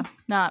 Yeah,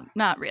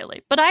 not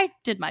really. But I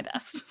did my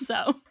best,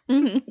 so.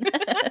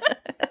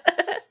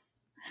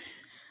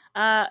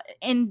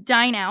 In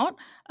Dine Out,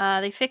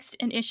 they fixed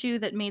an issue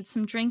that made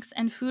some drinks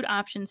and food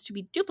options to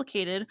be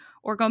duplicated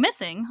or go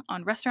missing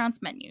on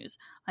restaurants' menus.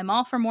 I'm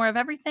all for more of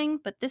everything,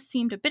 but this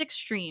seemed a bit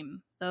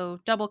extreme, though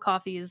double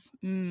coffees,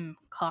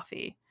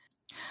 coffee.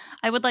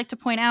 I would like to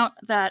point out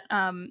that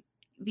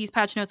these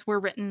patch notes were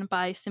written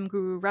by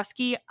SimGuru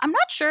Rusky. I'm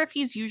not sure if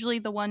he's usually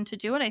the one to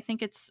do it. I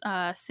think it's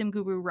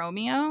SimGuru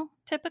Romeo,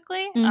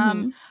 typically.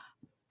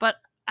 But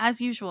as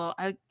usual,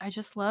 I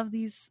just love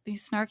these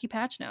snarky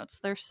patch notes.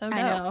 They're so dope.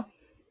 I know.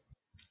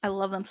 I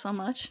love them so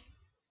much.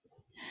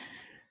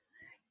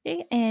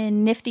 Okay,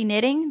 in Nifty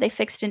Knitting, they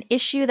fixed an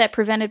issue that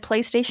prevented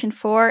PlayStation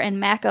 4 and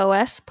Mac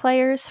OS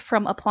players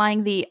from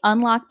applying the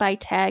Unlock by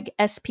Tag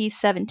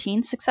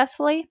SP17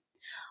 successfully.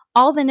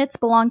 All the knits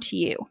belong to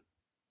you.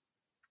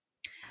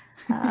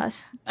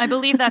 I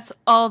believe that's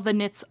all the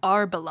knits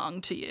are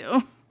belong to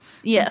you.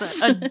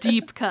 Yes. A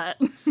deep cut.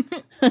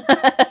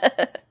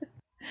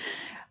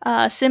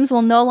 Sims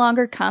will no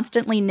longer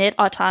constantly knit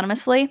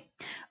autonomously.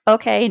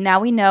 Okay, now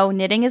we know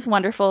knitting is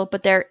wonderful,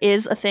 but there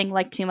is a thing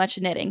like too much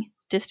knitting.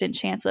 Distant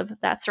chance of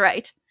that's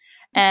right.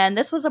 And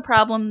this was a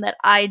problem that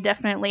I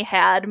definitely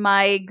had.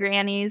 My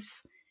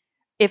grannies,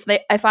 if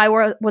I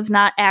was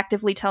not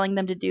actively telling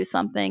them to do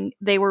something,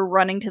 they were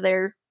running to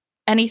their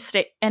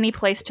any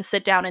place to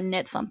sit down and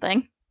knit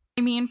something.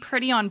 I mean,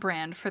 pretty on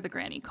brand for the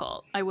granny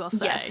cult, I will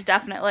say. Yes,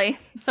 definitely.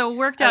 So it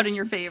worked out in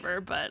your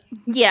favor, but...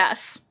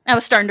 Yes. I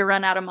was starting to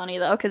run out of money,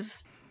 though,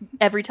 because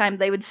every time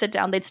they would sit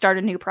down, they'd start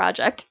a new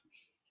project.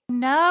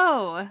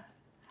 No.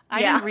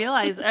 I didn't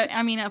realize...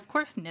 I mean, of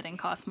course knitting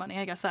costs money.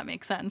 I guess that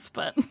makes sense,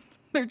 but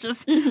they're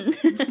just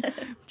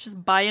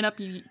buying up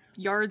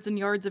yards and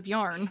yards of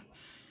yarn.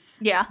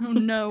 Yeah. Oh,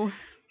 no.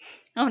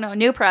 Oh, no.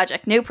 New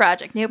project.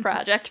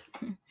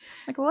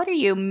 Like, what are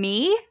you,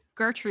 me?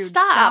 Gertrude,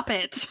 stop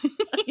it.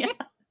 Yeah.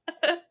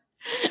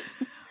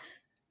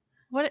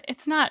 What?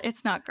 It's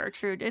not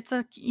Gertrude. It's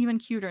a even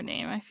cuter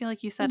name. I feel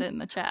like you said it in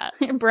the chat.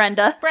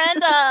 Brenda.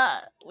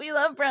 We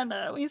love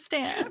Brenda. We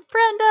stand.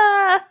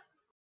 Brenda.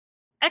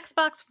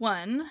 Xbox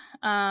One.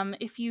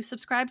 If you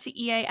subscribe to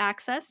EA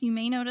Access, you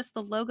may notice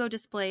the logo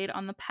displayed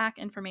on the pack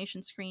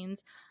information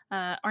screens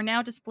are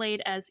now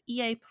displayed as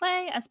EA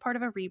Play as part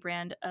of a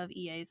rebrand of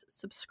EA's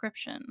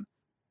subscription.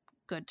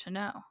 Good to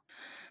know.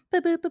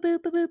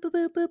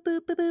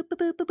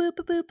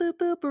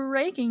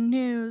 Breaking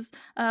news.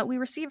 We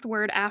received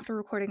word after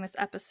recording this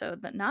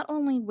episode that not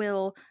only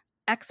will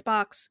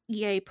Xbox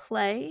EA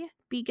Play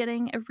be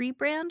getting a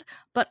rebrand,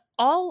 but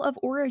all of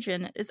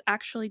Origin is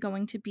actually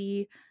going to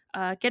be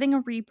getting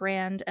a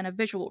rebrand and a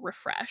visual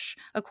refresh,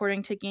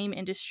 according to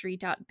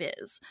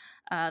GameIndustry.biz.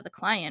 The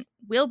client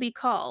will be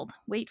called,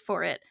 wait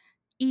for it,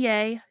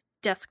 EA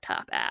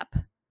Desktop App.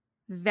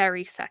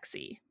 Very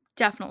sexy.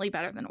 Definitely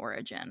better than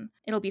Origin.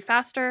 It'll be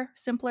faster,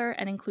 simpler,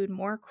 and include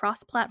more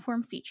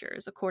cross-platform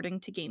features, according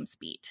to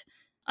GameSpeed.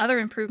 Other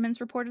improvements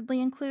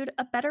reportedly include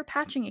a better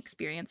patching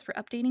experience for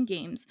updating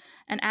games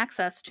and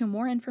access to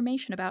more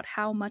information about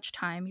how much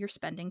time you're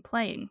spending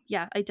playing.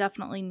 Yeah, I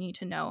definitely need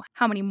to know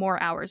how many more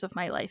hours of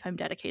my life I'm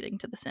dedicating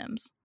to The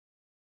Sims.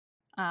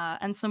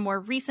 And some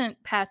more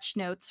recent patch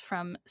notes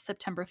from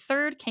September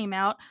 3rd came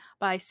out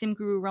by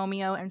SimGuru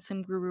Romeo and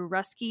SimGuru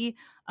Rusky.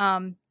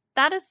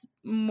 That is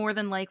more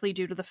than likely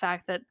due to the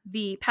fact that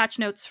the patch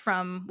notes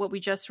from what we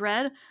just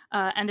read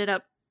ended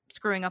up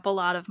screwing up a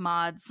lot of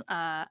mods,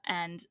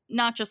 and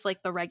not just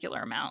like the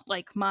regular amount.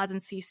 Like mods and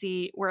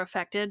CC were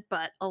affected,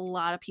 but a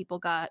lot of people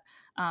got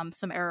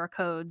some error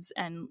codes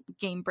and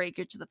game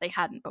breakage that they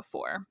hadn't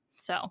before.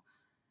 So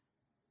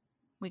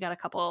we got a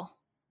couple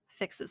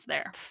fixes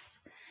there.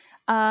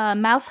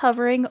 Mouse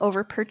hovering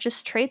over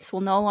purchased traits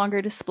will no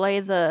longer display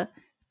the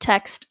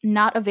text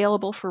 "not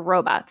available for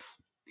robots."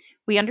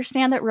 We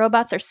understand that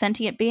robots are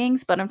sentient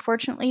beings, but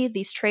unfortunately,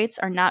 these traits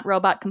are not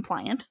robot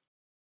compliant.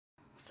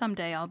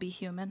 Someday I'll be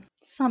human.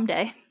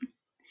 Someday.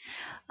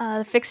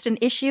 Fixed an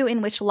issue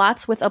in which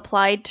lots with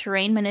applied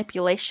terrain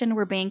manipulation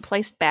were being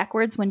placed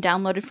backwards when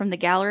downloaded from the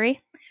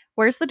gallery.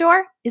 Where's the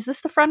door? Is this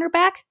the front or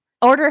back?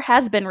 Order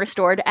has been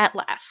restored at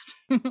last.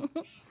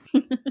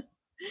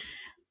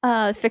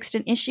 Fixed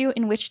an issue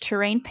in which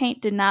terrain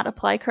paint did not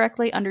apply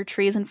correctly under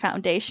trees and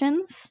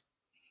foundations.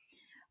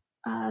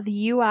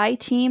 The UI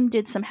team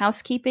did some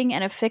housekeeping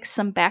and have fixed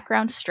some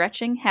background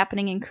stretching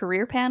happening in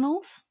career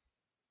panels.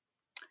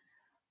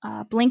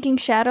 Blinking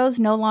shadows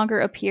no longer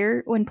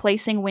appear when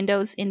placing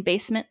windows in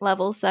basement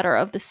levels that are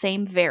of the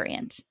same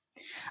variant.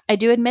 I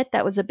do admit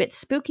that was a bit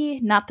spooky.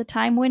 Not the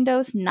time,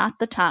 Windows, not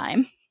the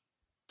time.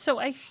 So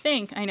I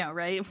know,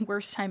 right?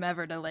 Worst time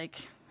ever to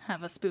like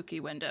have a spooky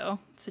window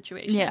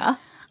situation. Yeah.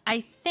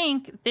 I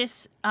think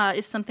this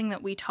is something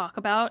that we talk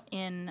about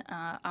in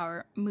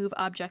our Move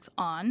Objects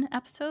On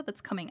episode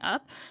that's coming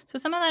up. So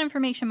some of that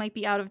information might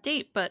be out of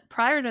date, but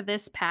prior to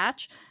this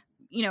patch,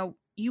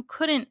 you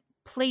couldn't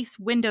place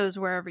windows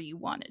wherever you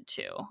wanted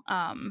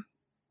to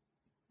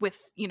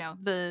with,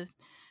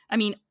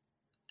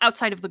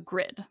 outside of the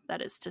grid,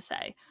 that is to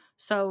say.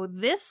 So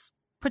this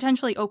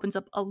potentially opens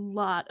up a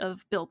lot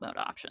of build mode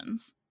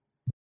options.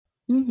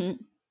 Mm-hmm.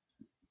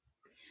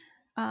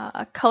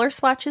 Color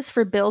swatches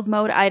for build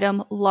mode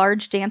item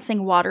Large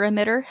Dancing Water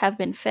Emitter have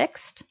been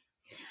fixed.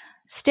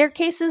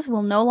 Staircases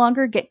will no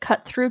longer get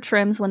cut through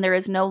trims when there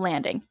is no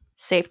landing.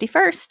 Safety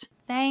first.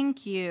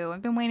 Thank you.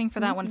 I've been waiting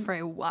for that one for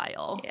a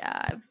while.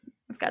 Yeah,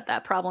 I've got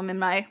that problem in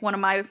one of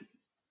my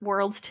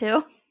worlds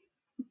too.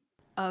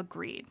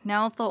 Agreed.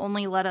 Now they'll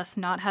only let us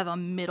not have a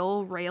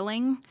middle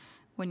railing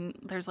when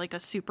there's like a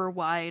super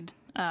wide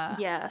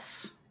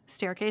yes.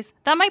 staircase.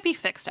 That might be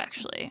fixed,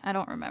 actually. I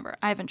don't remember.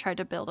 I haven't tried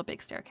to build a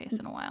big staircase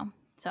in a while.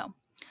 So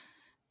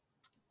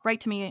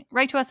write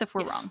to us if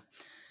we're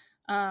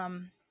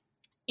wrong.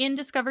 In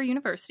Discover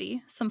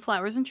University, some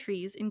flowers and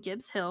trees in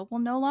Gibbs Hill will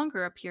no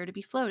longer appear to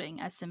be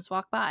floating as Sims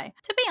walk by.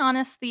 To be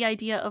honest, the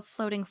idea of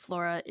floating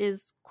flora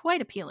is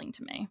quite appealing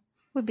to me.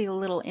 Would be a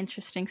little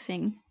interesting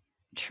seeing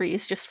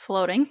trees just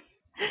floating.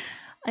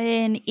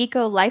 In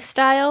Eco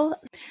Lifestyle,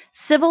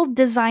 civil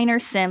designer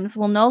Sims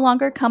will no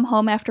longer come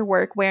home after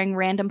work wearing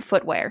random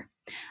footwear.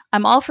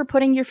 I'm all for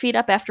putting your feet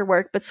up after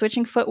work, but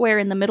switching footwear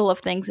in the middle of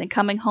things and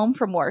coming home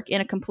from work in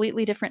a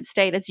completely different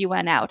state as you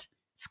went out.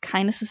 It's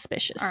kind of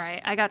suspicious. All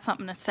right, I got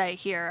something to say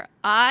here.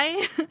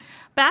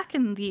 Back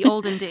in the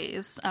olden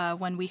days,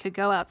 when we could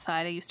go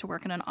outside, I used to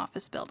work in an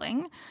office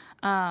building,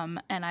 and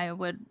I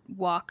would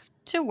walk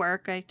to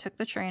work. I took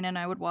the train and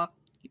I would walk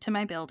to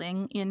my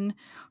building in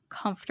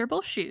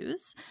comfortable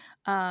shoes.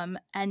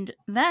 And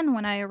then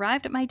when I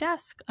arrived at my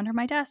desk, under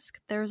my desk,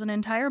 there's an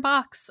entire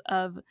box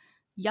of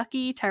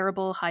yucky,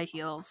 terrible high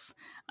heels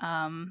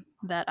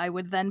that I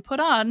would then put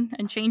on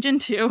and change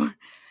into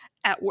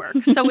at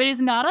work. So it is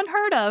not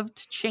unheard of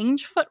to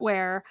change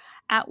footwear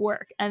at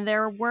work. And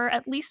there were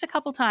at least a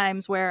couple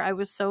times where I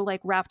was so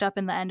like wrapped up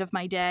in the end of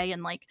my day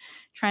and like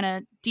trying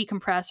to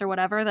decompress or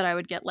whatever that I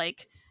would get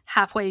like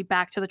halfway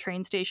back to the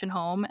train station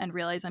home and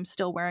realize I'm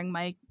still wearing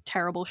my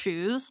terrible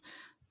shoes.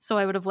 So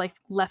I would have like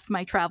left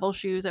my travel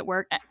shoes at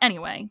work.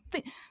 Anyway,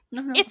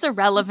 it's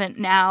irrelevant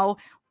now.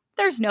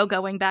 There's no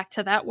going back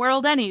to that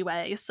world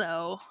anyway,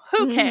 so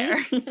who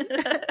cares?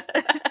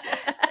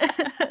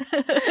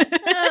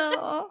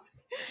 Oh.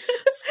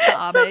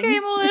 Sobbing. It's okay,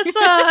 Melissa.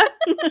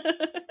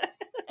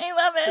 I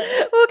love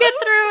it. We'll get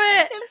through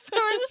it. It's so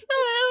much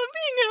fun. I love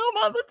being home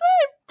all the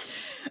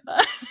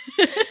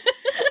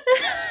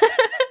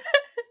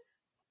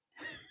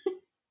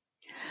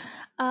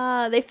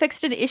time. They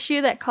fixed an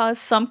issue that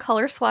caused some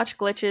color swatch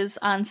glitches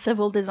on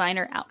civil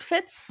designer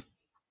outfits.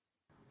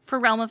 For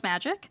Realm of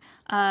Magic,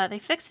 they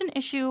fixed an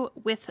issue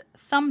with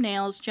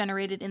thumbnails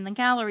generated in the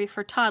gallery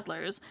for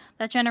toddlers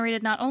that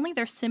generated not only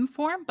their sim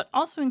form, but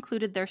also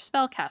included their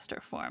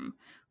spellcaster form.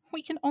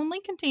 We can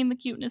only contain the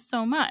cuteness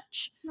so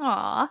much.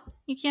 Aww.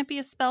 You can't be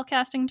a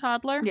spellcasting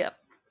toddler? Yep.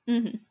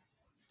 Mm-hmm.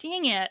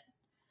 Dang it.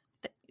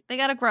 They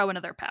gotta grow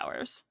into their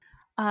powers.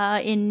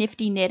 In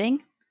Nifty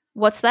Knitting.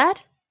 What's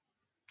that?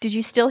 Did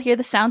you still hear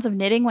the sounds of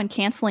knitting when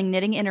canceling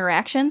knitting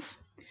interactions?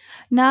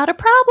 Not a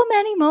problem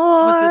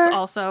anymore. Was this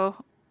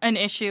also an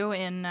issue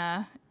in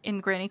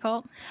Granny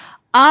Cult?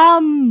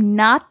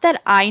 Not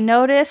that I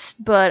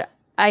noticed, but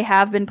I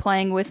have been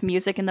playing with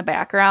music in the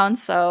background,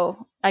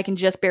 so I can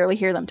just barely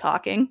hear them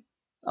talking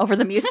over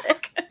the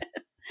music.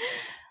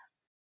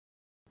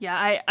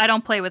 Yeah, I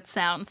don't play with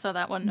sound, so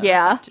that wouldn't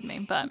have affected me,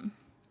 but...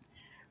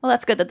 Well,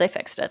 that's good that they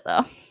fixed it,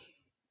 though.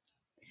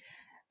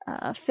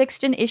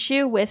 Fixed an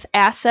issue with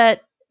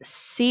asset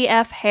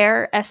CF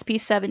Hair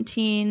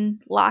SP17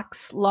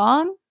 Locks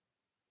Long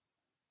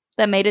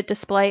that made it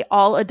display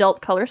all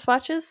adult color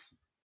swatches.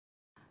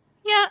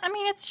 Yeah, I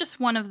mean, it's just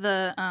one of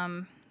the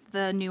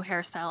new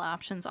hairstyle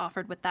options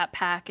offered with that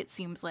pack. It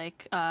seems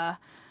like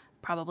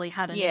probably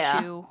had an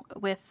issue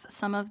with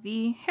some of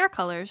the hair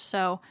colors,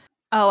 so...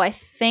 Oh, I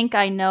think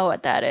I know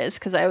what that is,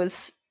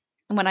 because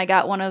when I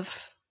got one of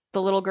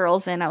the little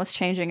girls in, I was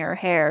changing her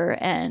hair,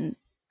 and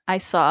I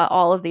saw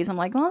all of these. I'm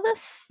like, well,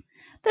 this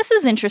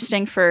is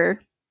interesting for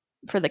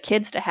the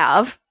kids to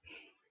have.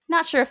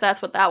 Not sure if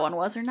that's what that one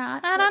was or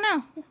not. I don't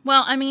know.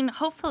 Well, I mean,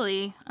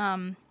 hopefully,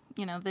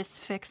 this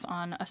fix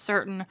on a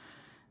certain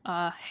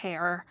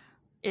hair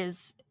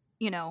is,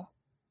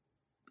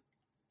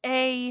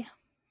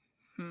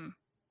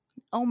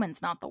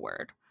 omen's not the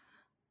word.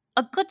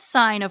 A good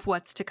sign of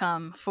what's to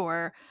come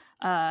for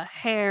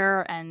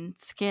hair and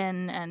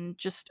skin and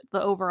just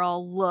the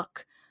overall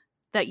look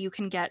that you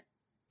can get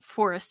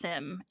for a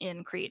sim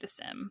in Create a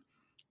Sim.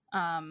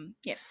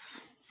 Yes.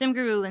 Sim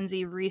Guru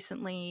Lindsay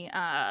recently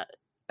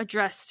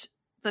addressed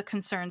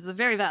the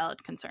very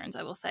valid concerns,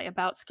 I will say,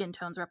 about skin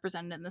tones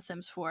represented in The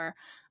Sims 4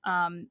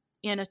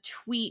 in a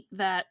tweet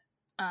that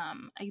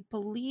I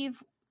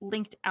believe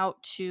linked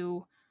out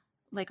to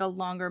like a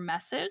longer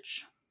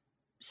message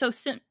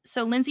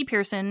So Lindsay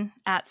Pearson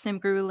at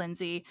SimGuru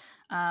Lindsay,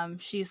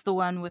 she's the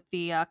one with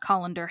the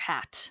colander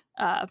hat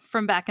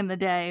from back in the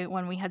day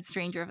when we had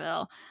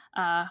Strangerville.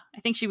 I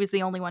think she was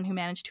the only one who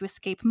managed to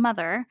escape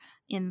Mother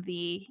in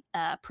the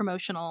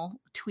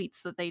promotional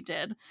tweets that they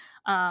did.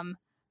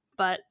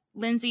 But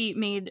Lindsay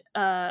made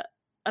a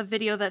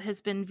video that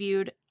has been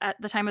viewed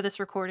at the time of this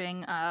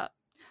recording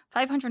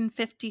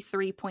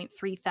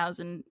 553.3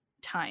 thousand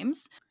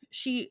times.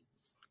 She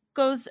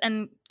goes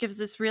and gives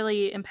this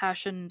really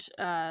impassioned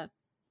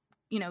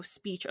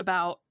speech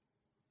about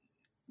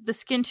the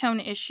skin tone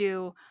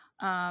issue,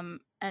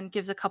 and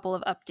gives a couple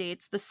of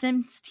updates. The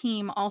Sims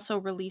team also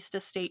released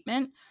a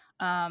statement,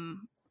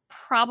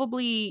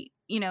 probably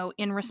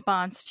in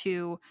response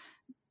to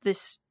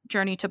this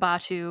Journey to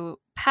Batuu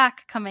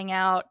pack coming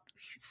out,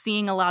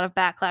 seeing a lot of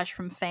backlash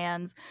from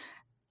fans.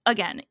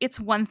 Again, it's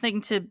one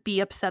thing to be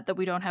upset that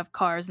we don't have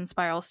cars and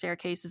spiral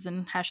staircases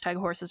and hashtag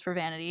horses for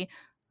vanity.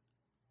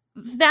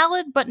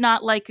 Valid, but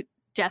not like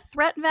death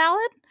threat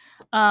valid.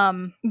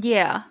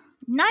 Yeah.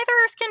 Neither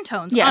are skin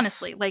tones, Yes.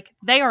 honestly. Like,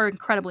 they are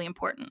incredibly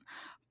important.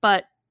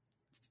 But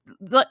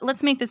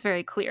let's make this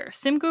very clear.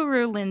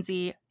 SimGuru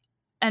Lindsay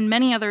and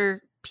many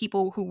other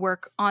people who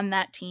work on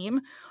that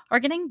team are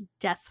getting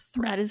death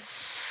threats. That is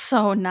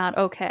so not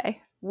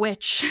okay.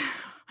 Which,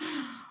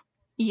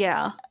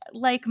 yeah,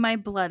 like, my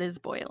blood is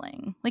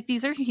boiling. Like,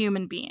 these are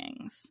human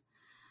beings.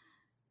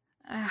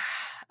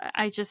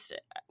 I just,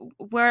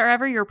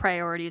 wherever your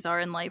priorities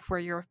are in life, where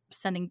you're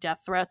sending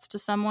death threats to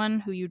someone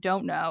who you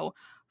don't know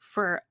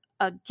for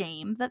a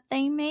game that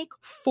they make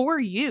for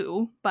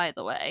you, by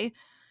the way.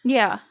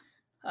 Yeah.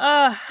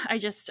 I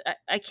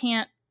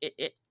can't.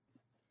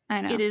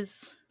 I know. It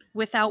is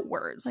without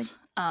words.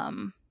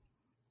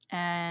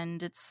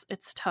 And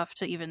it's tough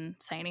to even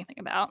say anything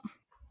about.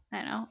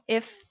 I know.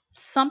 If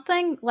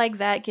something like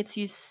that gets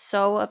you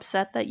so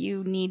upset that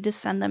you need to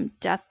send them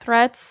death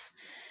threats,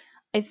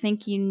 I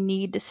think you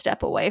need to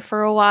step away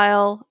for a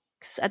while.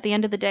 'Cause at the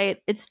end of the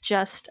day, it's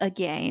just a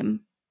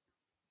game.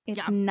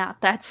 It's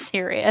not that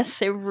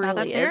serious. It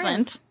really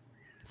isn't.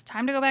 It's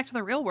time to go back to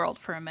the real world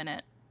for a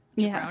minute,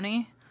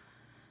 jabroni.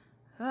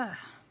 Yeah.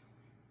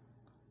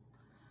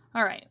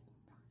 All right.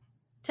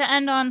 To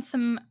end on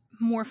some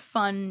more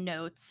fun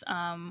notes,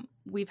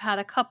 we've had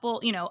a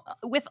couple,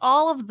 with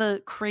all of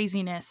the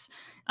craziness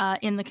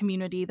in the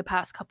community the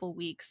past couple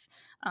weeks,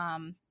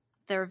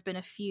 there have been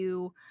a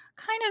few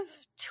kind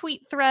of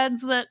tweet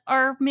threads that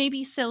are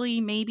maybe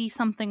silly, maybe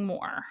something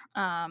more.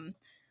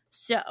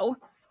 So,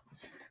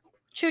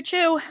 choo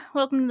choo,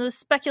 welcome to the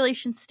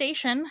speculation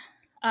station.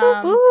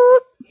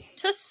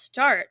 To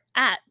start,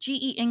 at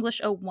GE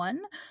English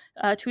 01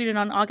 tweeted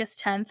on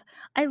August 10th,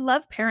 I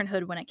love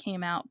Parenthood when it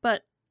came out,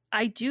 but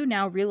I do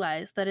now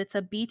realize that it's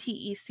a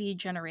BTEC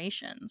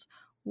Generations.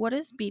 What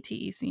does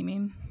BTEC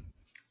mean?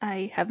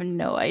 I have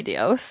no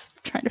idea. I was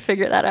trying to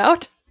figure that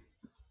out.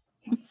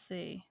 Let's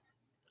see.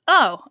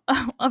 Oh,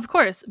 of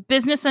course.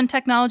 Business and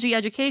Technology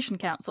Education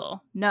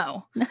Council.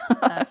 No,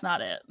 that's not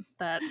it.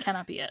 That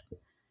cannot be it.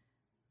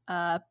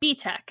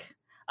 BTech.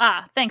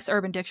 Ah, thanks,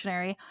 Urban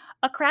Dictionary.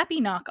 A crappy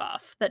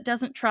knockoff that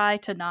doesn't try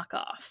to knock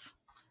off.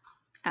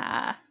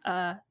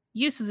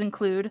 Uses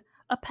include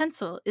a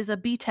pencil is a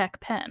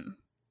BTech pen.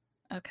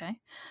 Okay.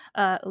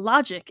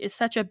 Logic is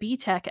such a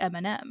BTech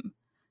M&M.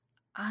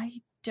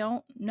 I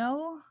don't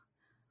know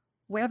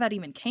where that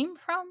even came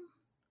from.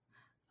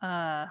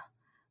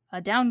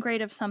 A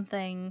downgrade of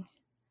something.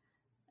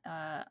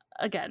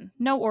 Again,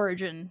 no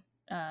origin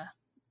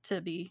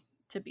to be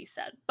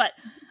said, but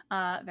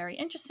very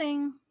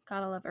interesting.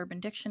 Gotta love Urban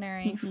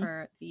Dictionary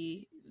for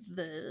the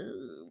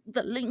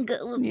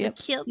lingo of the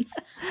kids.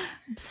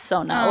 I'm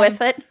so not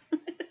with it.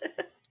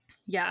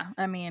 Yeah,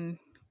 I mean,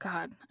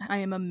 God, I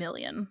am a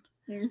million.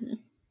 Mm-hmm.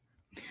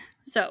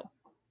 So,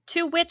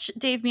 to which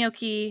Dave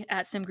Miyoki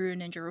at SimGuru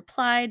Ninja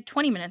replied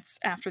 20 minutes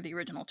after the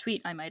original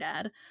tweet, I might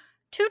add,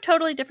 2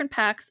 totally different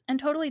packs and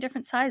totally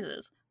different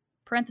sizes.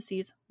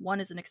 Parentheses,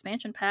 one is an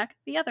expansion pack,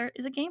 the other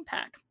is a game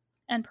pack.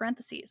 End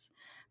parentheses.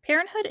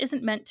 Parenthood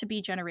isn't meant to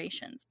be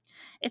generations.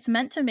 It's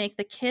meant to make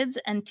the kids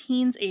and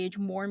teens age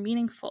more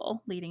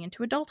meaningful, leading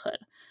into adulthood.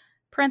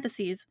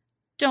 Parentheses,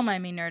 don't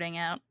mind me nerding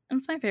out.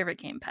 It's my favorite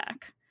game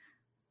pack.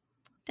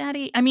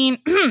 Daddy, I mean,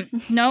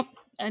 nope,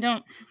 I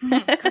don't.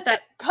 Cut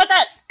that. Cut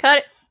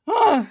it.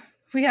 Oh,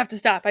 we have to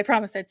stop. I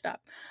promised I'd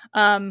stop.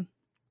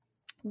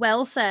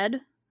 Well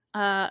said,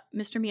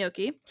 Mr.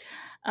 Miyoki.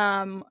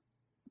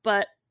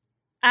 But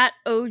at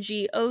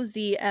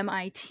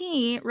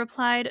OGOZMIT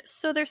replied,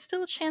 so there's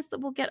still a chance that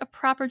we'll get a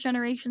proper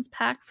Generations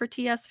pack for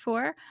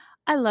TS4?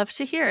 I love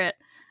to hear it.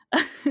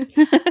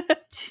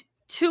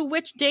 To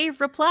which Dave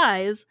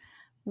replies,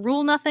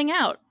 rule nothing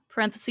out.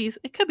 Parentheses,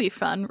 it could be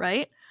fun,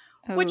 right?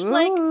 Which,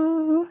 like,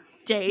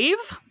 Dave,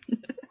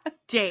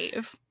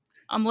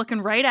 I'm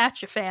looking right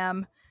at you,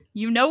 fam.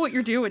 You know what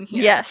you're doing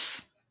here.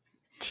 Yes.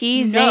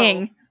 Teasing.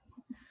 You know.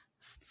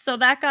 So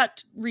that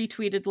got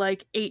retweeted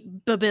like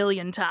 8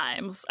 billion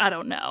times. I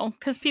don't know.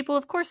 Because people,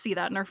 of course, see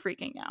that and are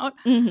freaking out.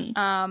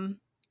 Mm-hmm.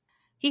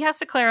 he has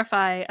to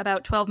clarify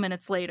about 12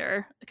 minutes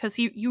later because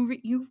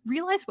you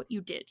realize what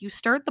you did. You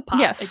stirred the pot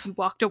Yes. and you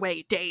walked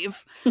away,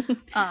 Dave.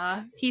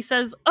 He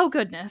says, "Oh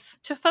goodness,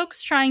 to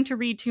folks trying to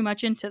read too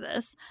much into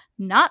this,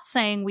 not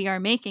saying we are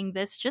making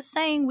this, just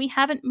saying we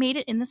haven't made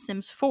it in The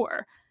Sims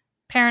 4.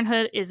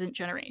 Parenthood isn't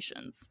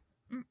Generations."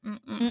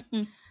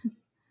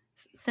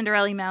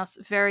 Cinderella Mouse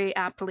very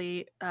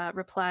aptly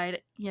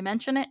replied, "You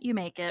mention it, you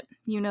make it.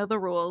 You know the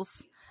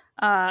rules."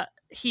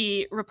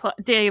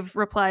 Dave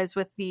replies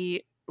with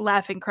the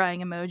laughing,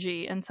 crying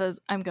emoji and says,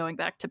 "I'm going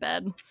back to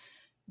bed."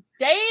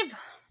 Dave!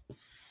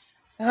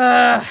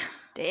 Dave.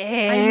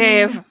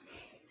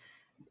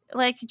 I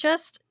mean,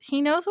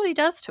 he knows what he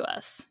does to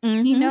us.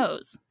 Mm-hmm. He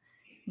knows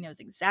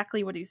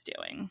exactly what he's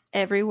doing.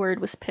 Every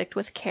word was picked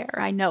with care.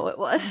 I know it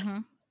was.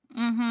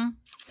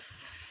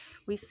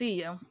 We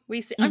see you.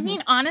 I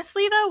mean,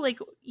 honestly though,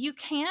 you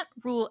can't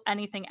rule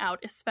anything out,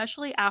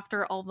 especially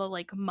after all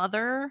the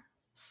mother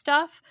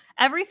stuff.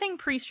 Everything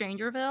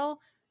pre-Strangerville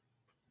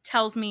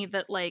tells me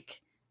that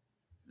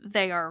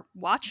they are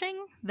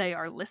watching, they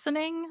are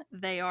listening,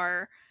 they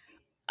are,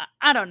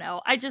 I don't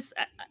know.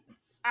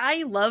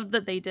 I love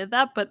that they did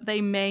that, but they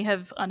may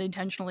have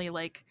unintentionally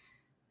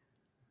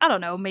I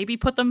don't know, maybe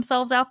put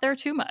themselves out there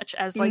too much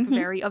as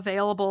very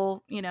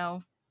available,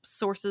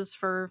 sources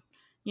for,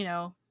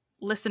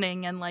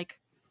 listening and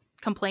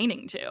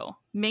complaining to.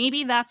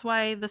 Maybe that's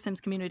why the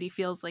Sims community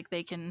feels like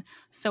they can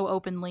so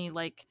openly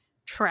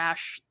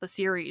trash the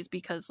series,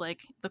 because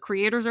the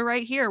creators are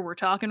right here, we're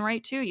talking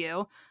right to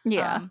you.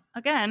 Yeah.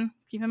 Again,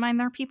 keep in mind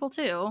they're people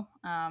too.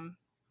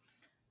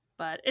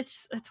 But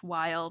it's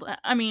wild.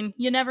 I mean,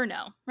 you never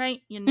know,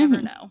 right? You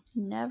never know.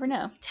 Never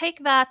know.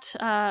 Take that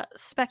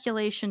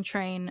speculation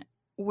train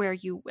where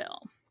you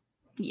will.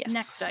 Yes.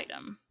 Next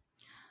item.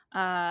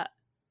 At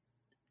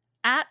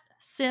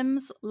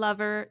Sims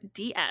Lover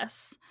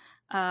DS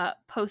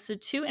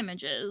posted 2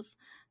 images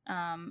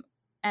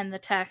and the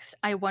text,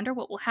 "I wonder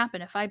what will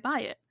happen if I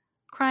buy it."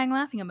 Crying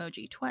laughing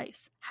emoji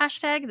twice.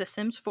 Hashtag The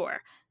Sims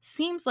 4.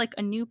 Seems like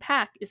a new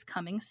pack is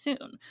coming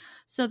soon.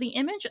 So the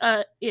image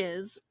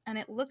is, and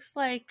it looks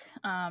like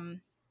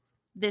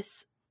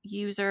this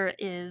user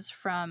is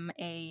from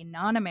a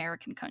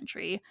non-American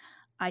country.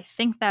 I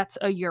think that's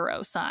a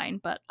Euro sign,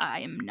 but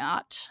I am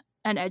not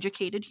an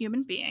educated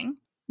human being.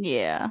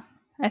 Yeah,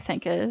 I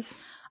think it is.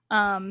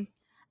 And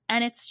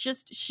it's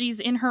just,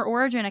 she's in her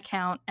Origin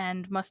account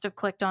and must have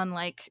clicked on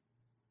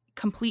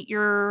complete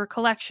your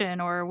collection,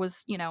 or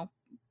was,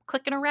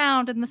 clicking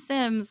around in The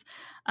Sims.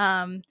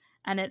 And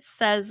it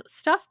says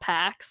stuff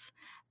packs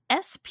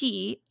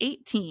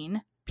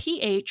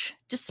SP18PH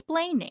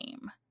display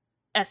name.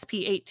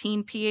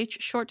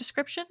 SP18PH short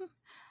description,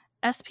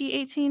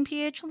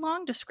 SP18PH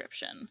long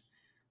description.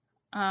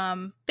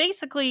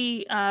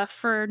 Basically,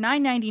 for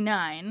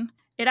 $9.99,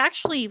 it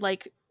actually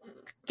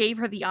gave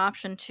her the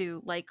option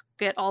to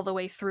get all the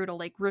way through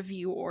to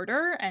review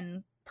order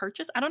and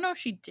purchase. I don't know if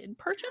she did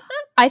purchase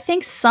it. I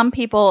think some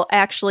people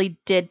actually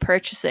did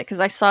purchase it,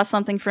 because I saw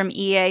something from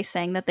EA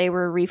saying that they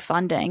were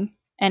refunding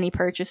any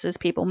purchases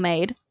people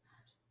made.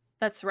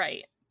 That's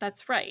right.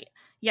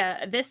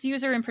 Yeah, this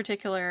user in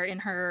particular, in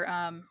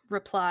her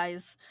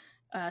replies,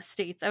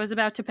 states, "I was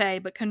about to pay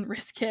but couldn't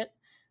risk it."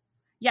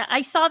 Yeah,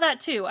 I saw that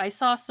too. I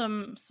saw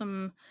some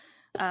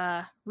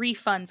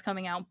refunds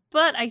coming out,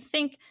 but I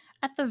think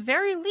at the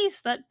very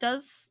least that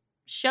does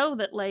show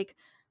that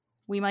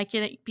we might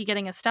be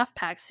getting a stuff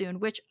pack soon,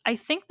 which I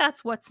think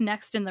that's what's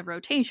next in the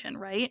rotation,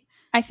 right?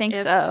 I think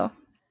so.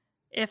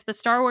 If the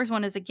Star Wars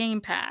one is a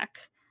game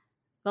pack,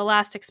 the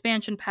last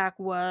expansion pack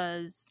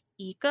was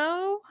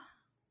Eco.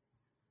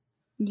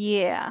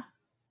 Yeah.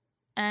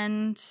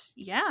 And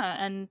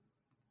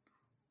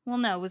well,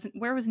 no,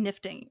 where was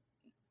Nifting?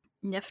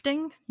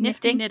 Nifty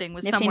Knitting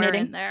was Nifty somewhere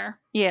Knitting. in there.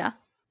 Yeah.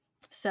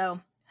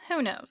 So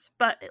who knows?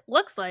 But it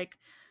looks like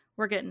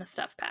we're getting a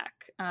stuff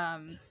pack.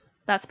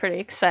 That's pretty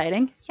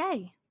exciting.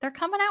 Yay. They're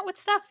coming out with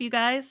stuff, you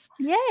guys.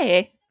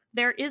 Yay.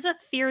 There is a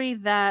theory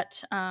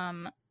that,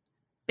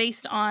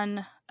 based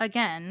on,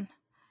 again,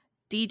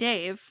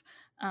 Dave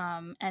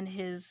and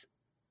his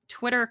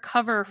Twitter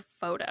cover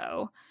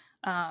photo,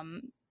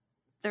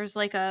 there's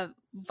a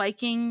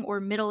Viking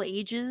or Middle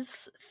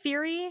Ages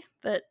theory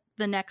that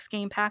the next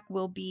game pack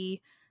will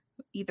be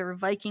either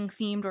Viking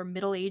themed or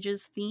Middle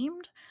Ages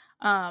themed.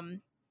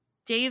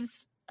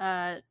 Dave's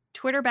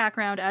Twitter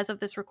background, as of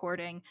this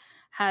recording,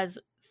 has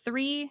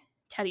 3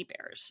 teddy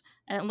bears,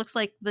 and it looks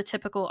like the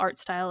typical art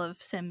style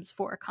of Sims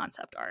 4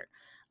 concept art.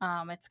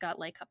 It's got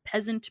a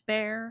peasant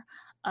bear,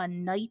 a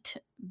knight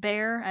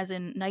bear, as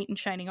in knight in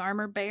shining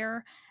armor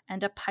bear,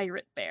 and a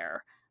pirate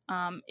bear.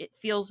 It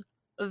feels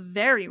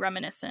very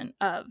reminiscent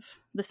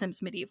of The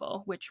Sims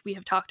Medieval, which we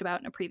have talked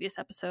about in a previous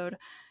episode.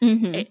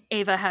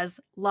 Ava has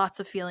lots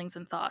of feelings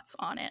and thoughts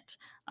on it,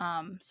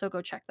 so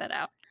go check that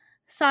out.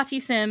 Sati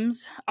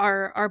Sims,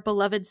 our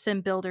beloved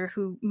sim builder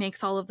who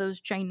makes all of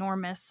those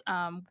ginormous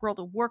World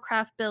of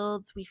Warcraft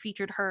builds. We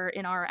featured her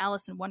in our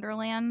Alice in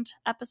Wonderland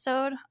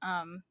episode.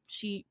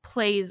 She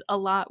plays a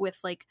lot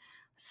with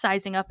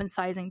sizing up and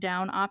sizing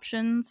down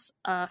options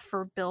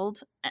for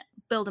build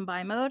build and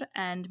buy mode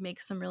and make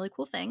some really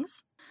cool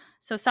things.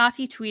 So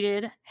Sati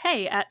tweeted,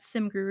 "Hey, at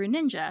SimGuru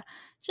Ninja,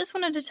 just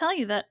wanted to tell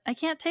you that I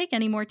can't take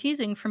any more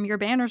teasing from your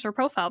banners or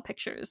profile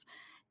pictures.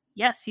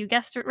 Yes, you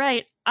guessed it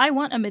right. I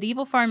want a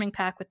medieval farming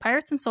pack with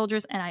pirates and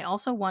soldiers, and I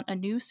also want a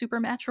new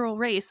supernatural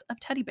race of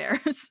teddy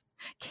bears."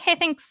 Okay,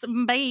 thanks,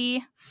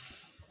 bye.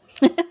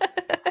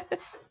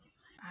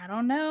 I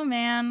don't know,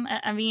 man.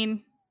 I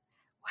mean,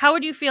 how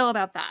would you feel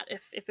about that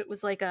if it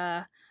was like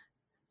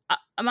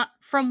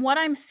from what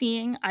I'm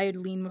seeing, I'd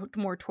lean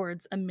more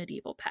towards a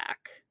medieval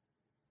pack,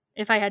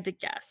 if I had to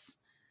guess.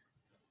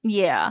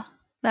 Yeah,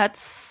 that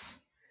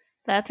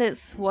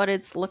is what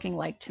it's looking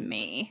like to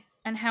me.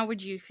 And how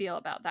would you feel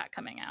about that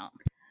coming out?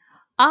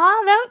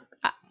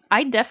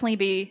 I'd definitely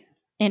be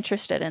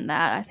interested in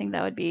that. I think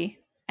that would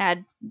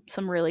add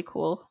some really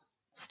cool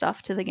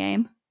stuff to the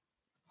game.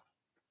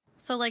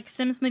 So like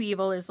Sims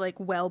Medieval is like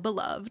well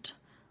beloved.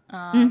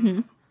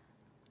 And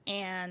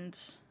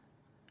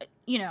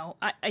you know,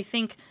 I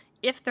think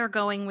if they're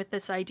going with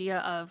this idea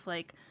of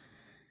like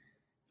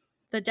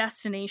the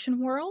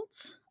destination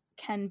worlds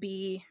can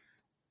be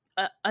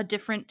a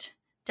different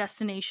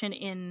destination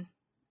in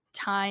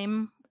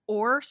time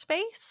or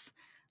space,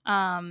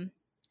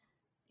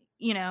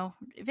 you know,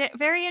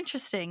 very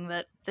interesting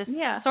that this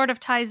sort of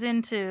ties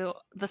into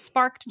the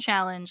Sparked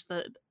challenge,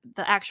 the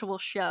actual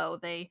show.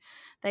 They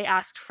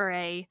asked for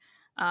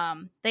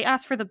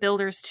the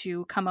builders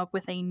to come up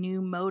with a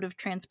new mode of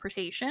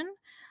transportation,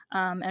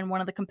 and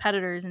one of the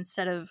competitors,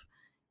 instead of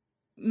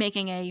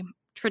making a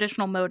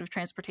traditional mode of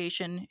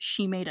transportation,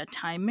 she made a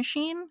time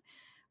machine,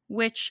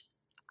 which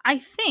I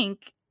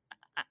think,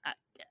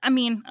 I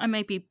mean, I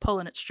might be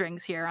pulling at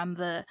strings here. I'm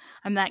that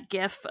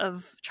gif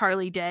of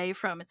Charlie Day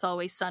from It's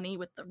Always Sunny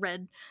with the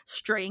red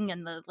string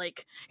and the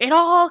like, it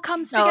all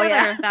comes together. Oh,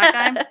 yeah. That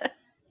guy.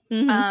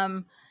 Mm-hmm.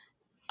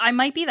 I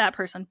might be that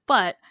person,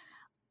 but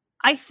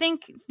I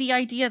think the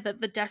idea that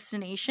the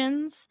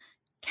destinations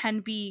can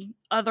be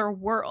other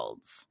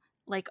worlds,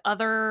 like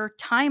other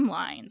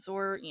timelines,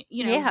 or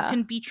you know, you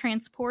can be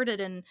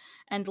transported and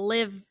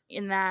live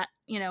in that,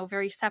 you know,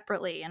 very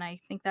separately. And I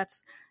think that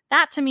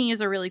to me is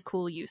a really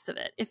cool use of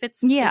it. If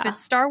it's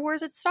Star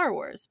Wars, it's Star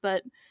Wars,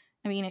 but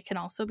I mean, it can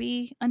also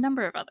be a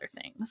number of other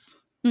things.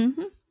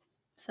 Mm-hmm.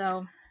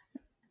 So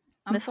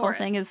this whole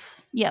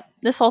thing's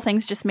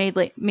just made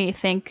me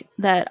think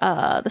that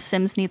The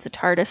Sims needs a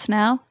TARDIS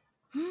now.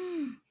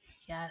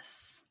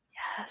 Yes.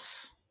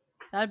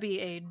 That'd be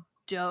a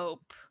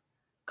dope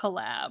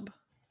collab.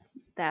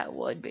 That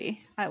would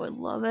be. I would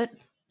love it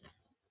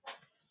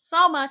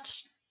so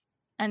much.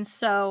 And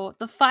so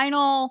the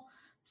final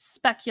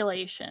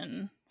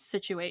speculation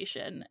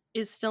situation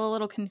is still a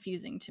little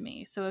confusing to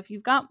me. So if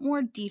you've got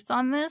more deets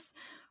on this,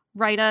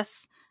 write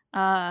us.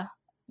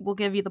 We'll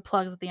give you the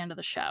plugs at the end of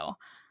the show.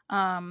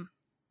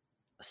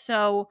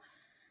 So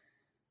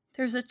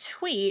there's a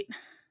tweet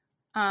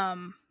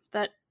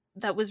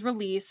that was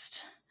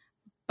released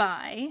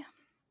by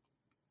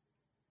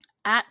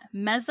at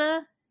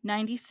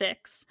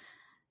Mezza96,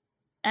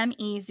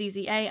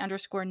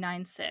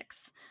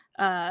 MEZZA_96.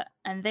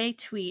 And they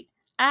tweet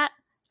at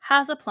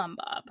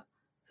HasAPlumbob,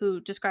 who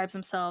describes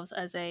themselves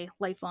as a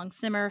lifelong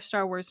simmer,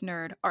 Star Wars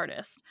nerd,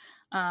 artist.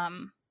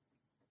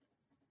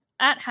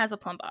 At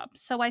HasAPlumbob.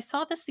 "So I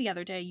saw this the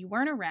other day. You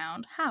weren't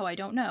around. How? I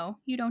don't know.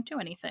 You don't do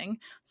anything.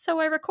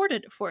 So I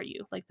recorded it for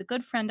you, like the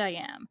good friend I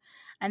am."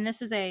 And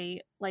this is a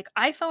like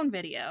iPhone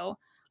video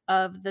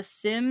of the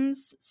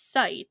Sims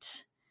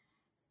site,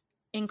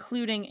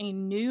 including a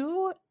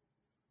new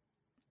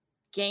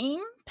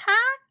game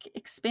pack,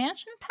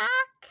 expansion pack,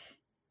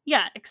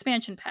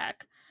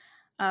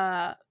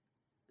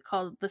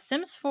 called The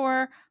Sims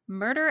 4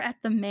 Murder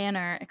at the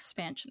Manor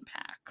expansion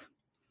pack.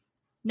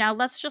 Now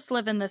let's just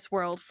live in this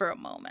world for a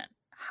moment.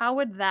 How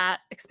would that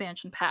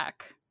expansion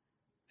pack,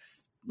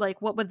 like,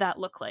 what would that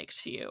look like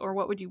to you, or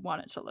what would you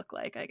want it to look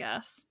like, I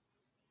guess?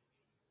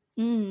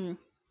 I'd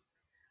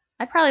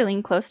probably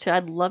lean close to,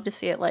 I'd love to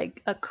see it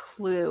like a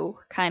Clue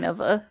kind of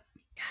a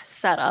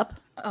setup.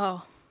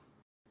 Oh,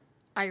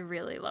 I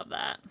really love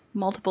that.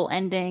 Multiple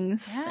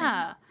endings.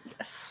 Yeah.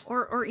 Yes.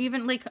 Or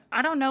even, like,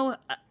 I don't know,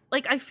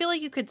 like, I feel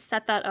like you could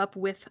set that up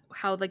with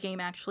how the game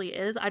actually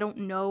is. I don't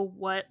know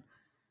what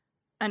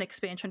an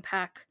expansion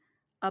pack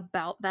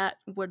about that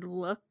would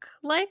look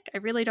like. I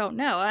really don't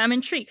know. I'm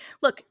intrigued.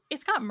 Look,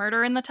 it's got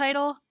murder in the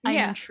title. I'm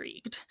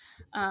intrigued.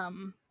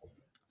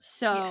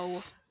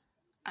 Yes.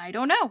 I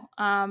don't know.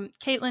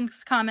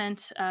 Caitlin's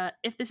comment,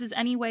 if this is in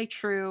any way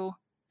true,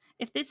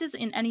 I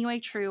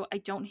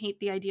don't hate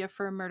the idea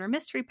for a murder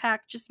mystery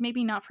pack, just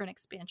maybe not for an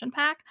expansion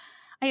pack.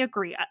 I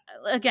agree.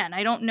 Again,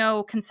 I don't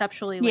know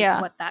conceptually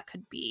what that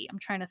could be. I'm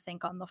trying to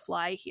think on the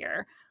fly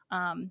here.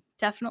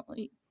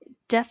 Definitely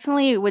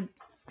would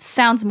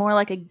sounds more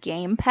like a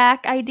game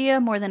pack idea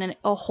more than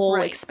a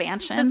whole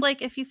expansion. Because,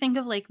 like, if you think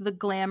of like the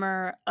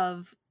glamour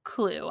of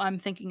Clue, I'm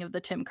thinking of the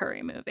Tim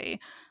Curry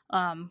movie.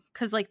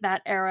 Because like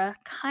that era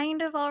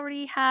kind of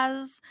already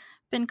has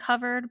been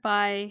covered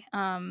by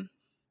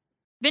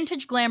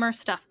Vintage Glamour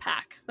Stuff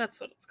Pack.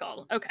 That's what it's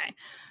called. Okay.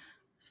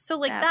 So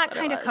like that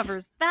kind of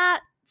covers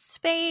that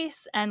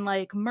space, and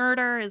like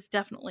murder is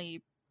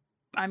definitely,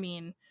 I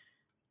mean,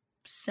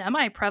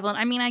 semi-prevalent.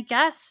 I mean, I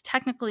guess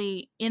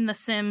technically in The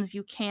Sims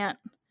you can't,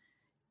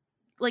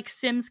 like,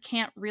 Sims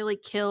can't really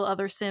kill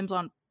other Sims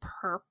on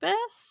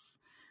purpose,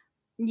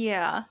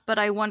 Yeah. but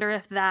I wonder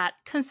if that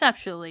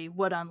conceptually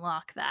would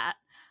unlock that.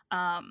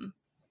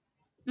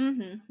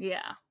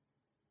 Yeah,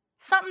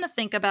 something to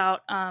think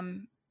about.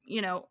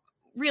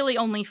 Really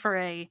only for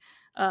a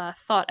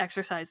thought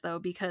exercise though,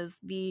 because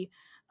the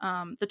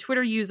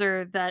Twitter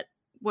user that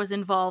was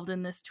involved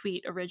in this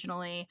tweet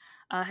originally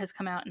has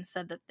come out and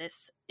said that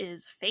this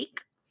is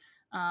fake.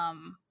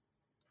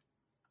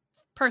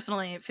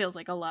 Personally, it feels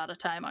like a lot of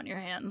time on your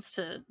hands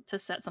to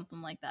set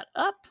something like that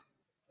up.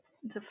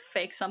 To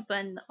fake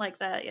something like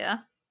that, yeah.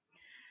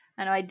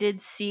 I know I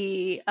did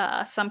see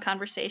some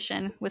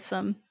conversation with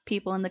some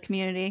people in the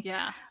community.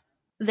 Yeah.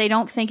 They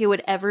don't think it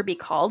would ever be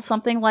called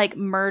something like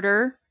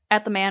murder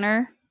at the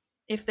manor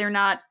if they're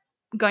not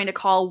going to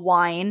call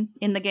wine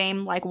in the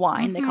game like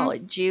wine. They call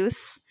it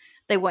juice.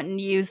 They wouldn't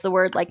use the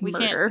word like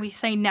murder. We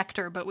say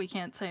nectar, but we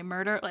can't say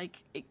murder.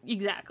 Like,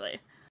 exactly.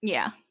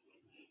 Yeah.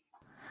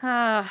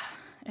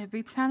 It'd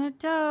be kind of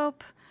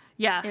dope.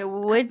 Yeah. It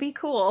would be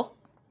cool.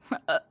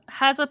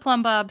 Haza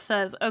Plumbob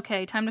says,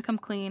 okay, time to come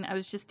clean. I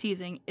was just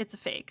teasing. It's a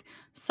fake.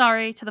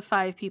 Sorry to the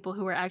 5 people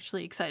who were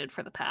actually excited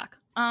for the pack.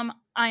 I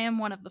am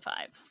one of the 5,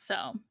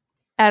 so.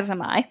 As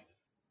am I.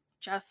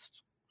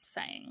 Just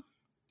saying.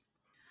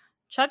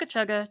 Chugga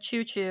chugga,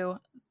 choo choo.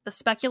 The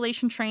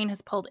speculation train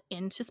has pulled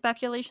into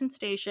Speculation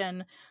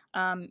Station.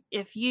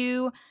 If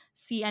you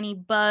see any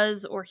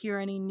buzz or hear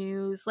any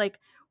news, like,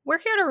 we're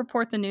here to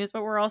report the news,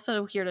 but we're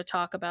also here to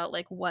talk about,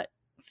 like, what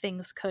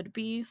things could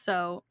be.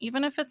 So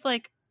even if it's,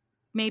 like,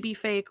 maybe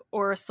fake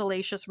or a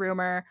salacious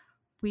rumor,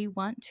 we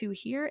want to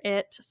hear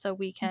it so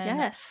we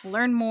can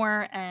learn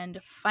more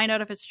and find out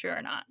if it's true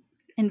or not.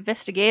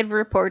 Investigative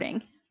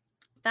reporting.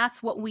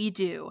 That's what we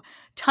do.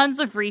 Tons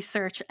of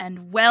research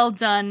and well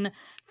done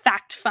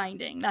fact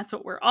finding. That's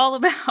what we're all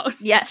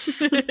about.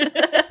 Yes.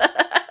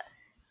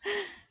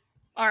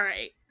 All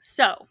right.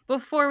 So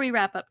before we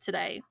wrap up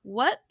today,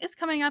 what is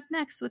coming up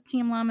next with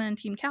Team Llama and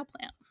Team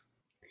Cowplant?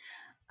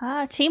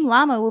 Team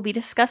Llama will be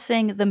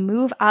discussing the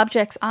Move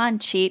Objects On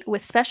cheat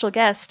with special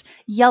guest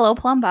Yellow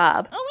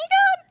Plumbob. Oh my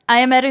god! I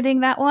am editing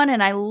that one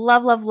and I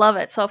love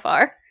it so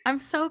far. I'm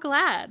so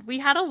glad. We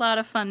had a lot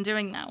of fun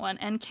doing that one.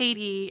 And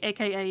Katie,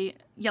 aka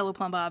Yellow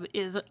Plumbob,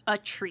 is a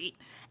treat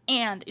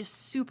and is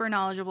super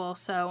knowledgeable.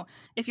 So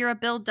if you're a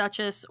build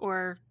duchess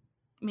or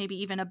maybe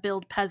even a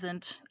build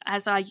peasant,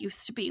 as I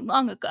used to be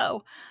long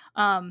ago,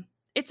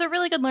 it's a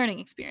really good learning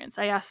experience.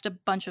 I asked a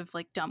bunch of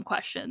like dumb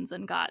questions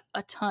and got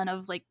a ton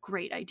of like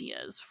great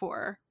ideas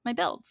for my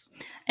builds.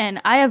 And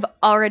I have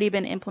already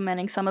been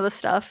implementing some of the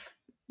stuff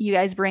you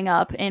guys bring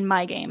up in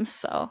my games,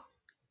 so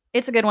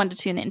it's a good one to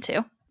tune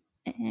into.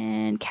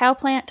 And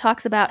Cowplant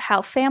talks about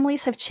how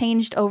families have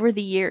changed over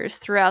the years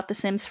throughout the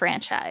Sims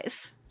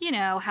franchise. You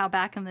know, how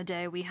back in the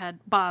day we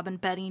had Bob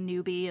and Betty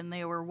Newbie and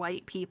they were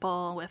white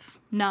people with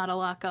not a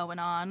lot going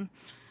on.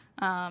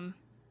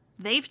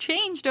 They've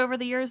changed over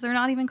the years. They're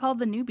not even called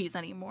the Newbies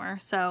anymore.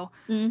 So,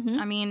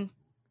 I mean,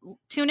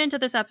 tune into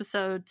this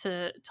episode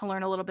to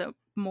learn a little bit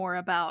more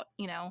about,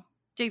 you know,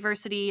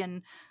 diversity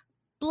and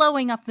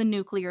blowing up the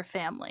nuclear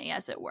family,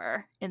 as it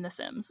were, in The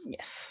Sims.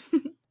 Yes.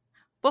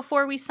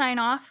 Before we sign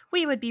off,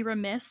 we would be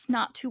remiss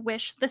not to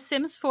wish The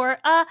Sims 4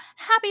 a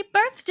happy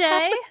birthday.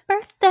 Happy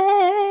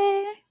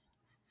birthday.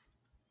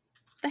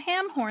 The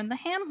ham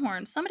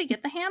horn. Somebody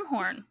get the ham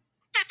horn.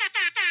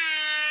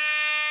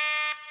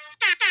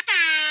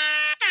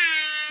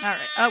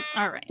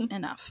 All right.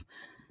 Enough.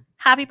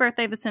 Happy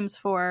birthday, The Sims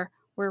 4.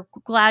 We're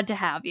glad to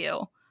have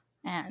you.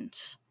 And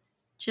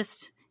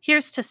just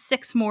here's to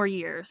 6 more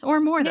years or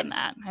more than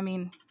that. I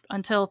mean,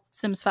 until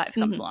Sims 5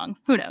 comes along.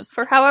 Who knows?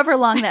 For however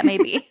long that may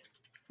be.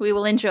 We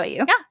will enjoy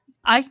you. Yeah,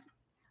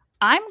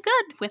 I'm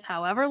good with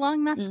however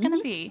long that's going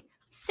to be.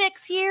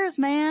 6 years,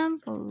 man.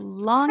 A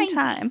long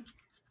time.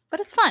 But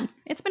it's fun.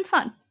 It's been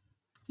fun.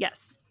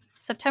 Yes.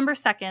 September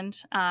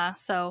 2nd.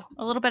 So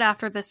a little bit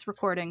after this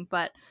recording,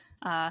 but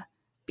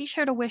be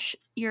sure to wish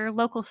your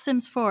local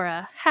Sims 4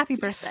 a happy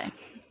birthday.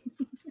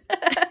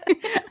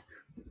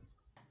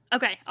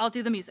 Okay, I'll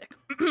do the music.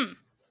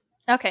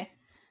 Okay.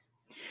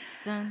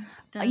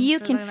 You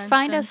can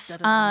find us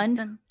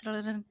on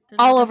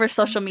all over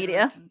social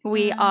media.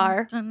 We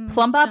are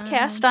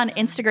Plumbobcast on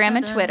Instagram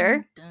and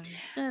Twitter,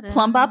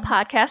 Plumbob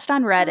Podcast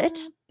on Reddit.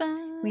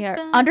 We are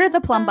Under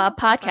the Plumbob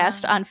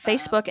Podcast on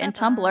Facebook and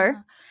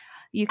Tumblr.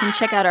 You can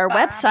check out our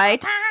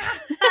website,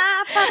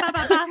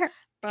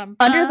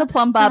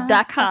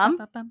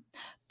 undertheplumbob.com.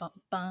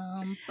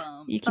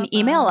 You can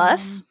email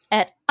us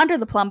at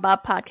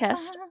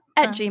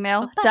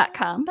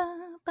undertheplumbobbpodcast@gmail.com.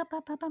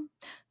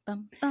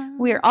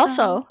 We are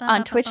also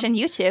on Twitch and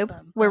YouTube,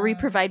 where we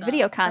provide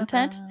video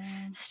content.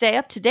 Stay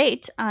up to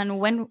date on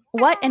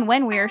what and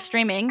when we are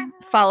streaming.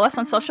 Follow us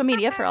on social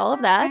media for all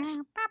of that.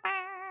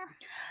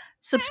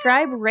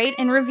 Subscribe, rate,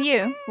 and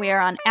review. We are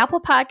on Apple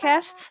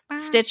Podcasts,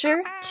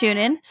 Stitcher,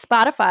 TuneIn,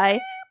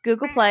 Spotify,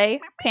 Google Play,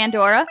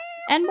 Pandora,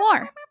 and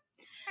more.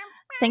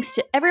 Thanks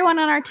to everyone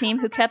on our team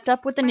who kept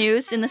up with the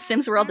news in the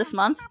Sims world this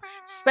month,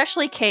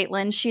 especially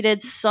Caitlin. She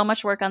did so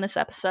much work on this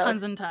episode.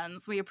 Tons and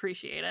tons. We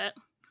appreciate it.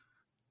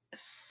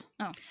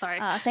 Oh,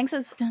 sorry. Thanks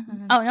as...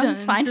 Oh, no,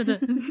 it's fine. Back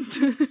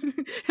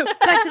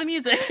to the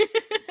music.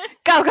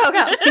 Go.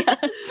 Yeah.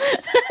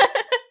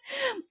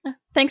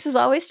 Thanks as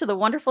always to the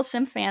wonderful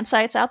Sim fan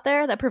sites out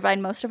there that provide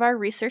most of our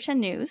research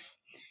and news.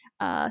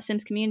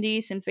 Sims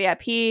Community, Sims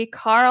VIP,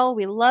 Carl,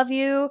 we love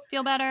you.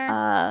 Feel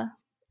better.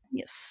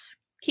 Yes.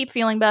 Keep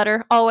feeling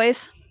better,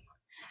 always.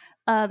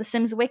 The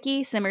Sims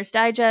Wiki, Simmers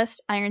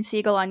Digest, Iron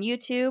Seagull on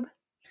YouTube.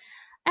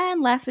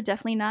 And last but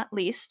definitely not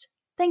least,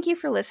 thank you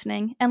for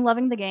listening and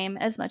loving the game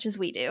as much as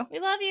we do. We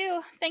love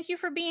you. Thank you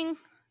for being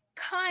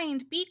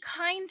kind. Be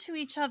kind to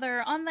each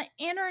other on the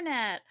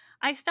internet.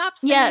 I stopped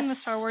singing the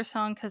Star Wars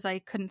song because I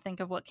couldn't think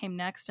of what came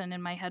next, and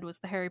in my head was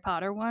the Harry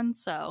Potter one,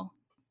 so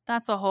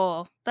that's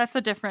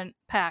a different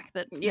pack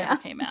that never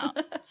came out.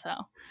 So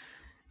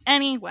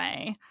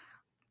anyway,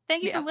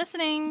 thank you for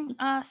listening.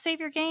 Save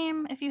your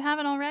game if you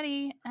haven't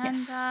already, and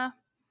I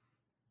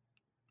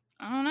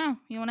don't know,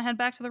 you want to head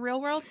back to the real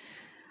world?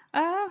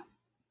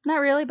 Not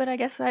really, but I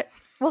guess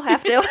we'll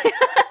have to.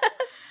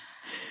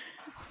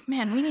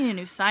 Man, we need a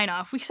new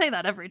sign-off. We say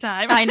that every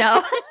time. I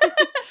know.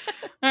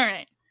 All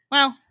right.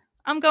 Well,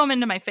 I'm going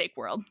into my fake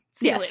world.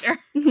 See you later.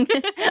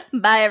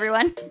 Bye,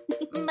 everyone.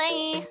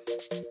 Bye.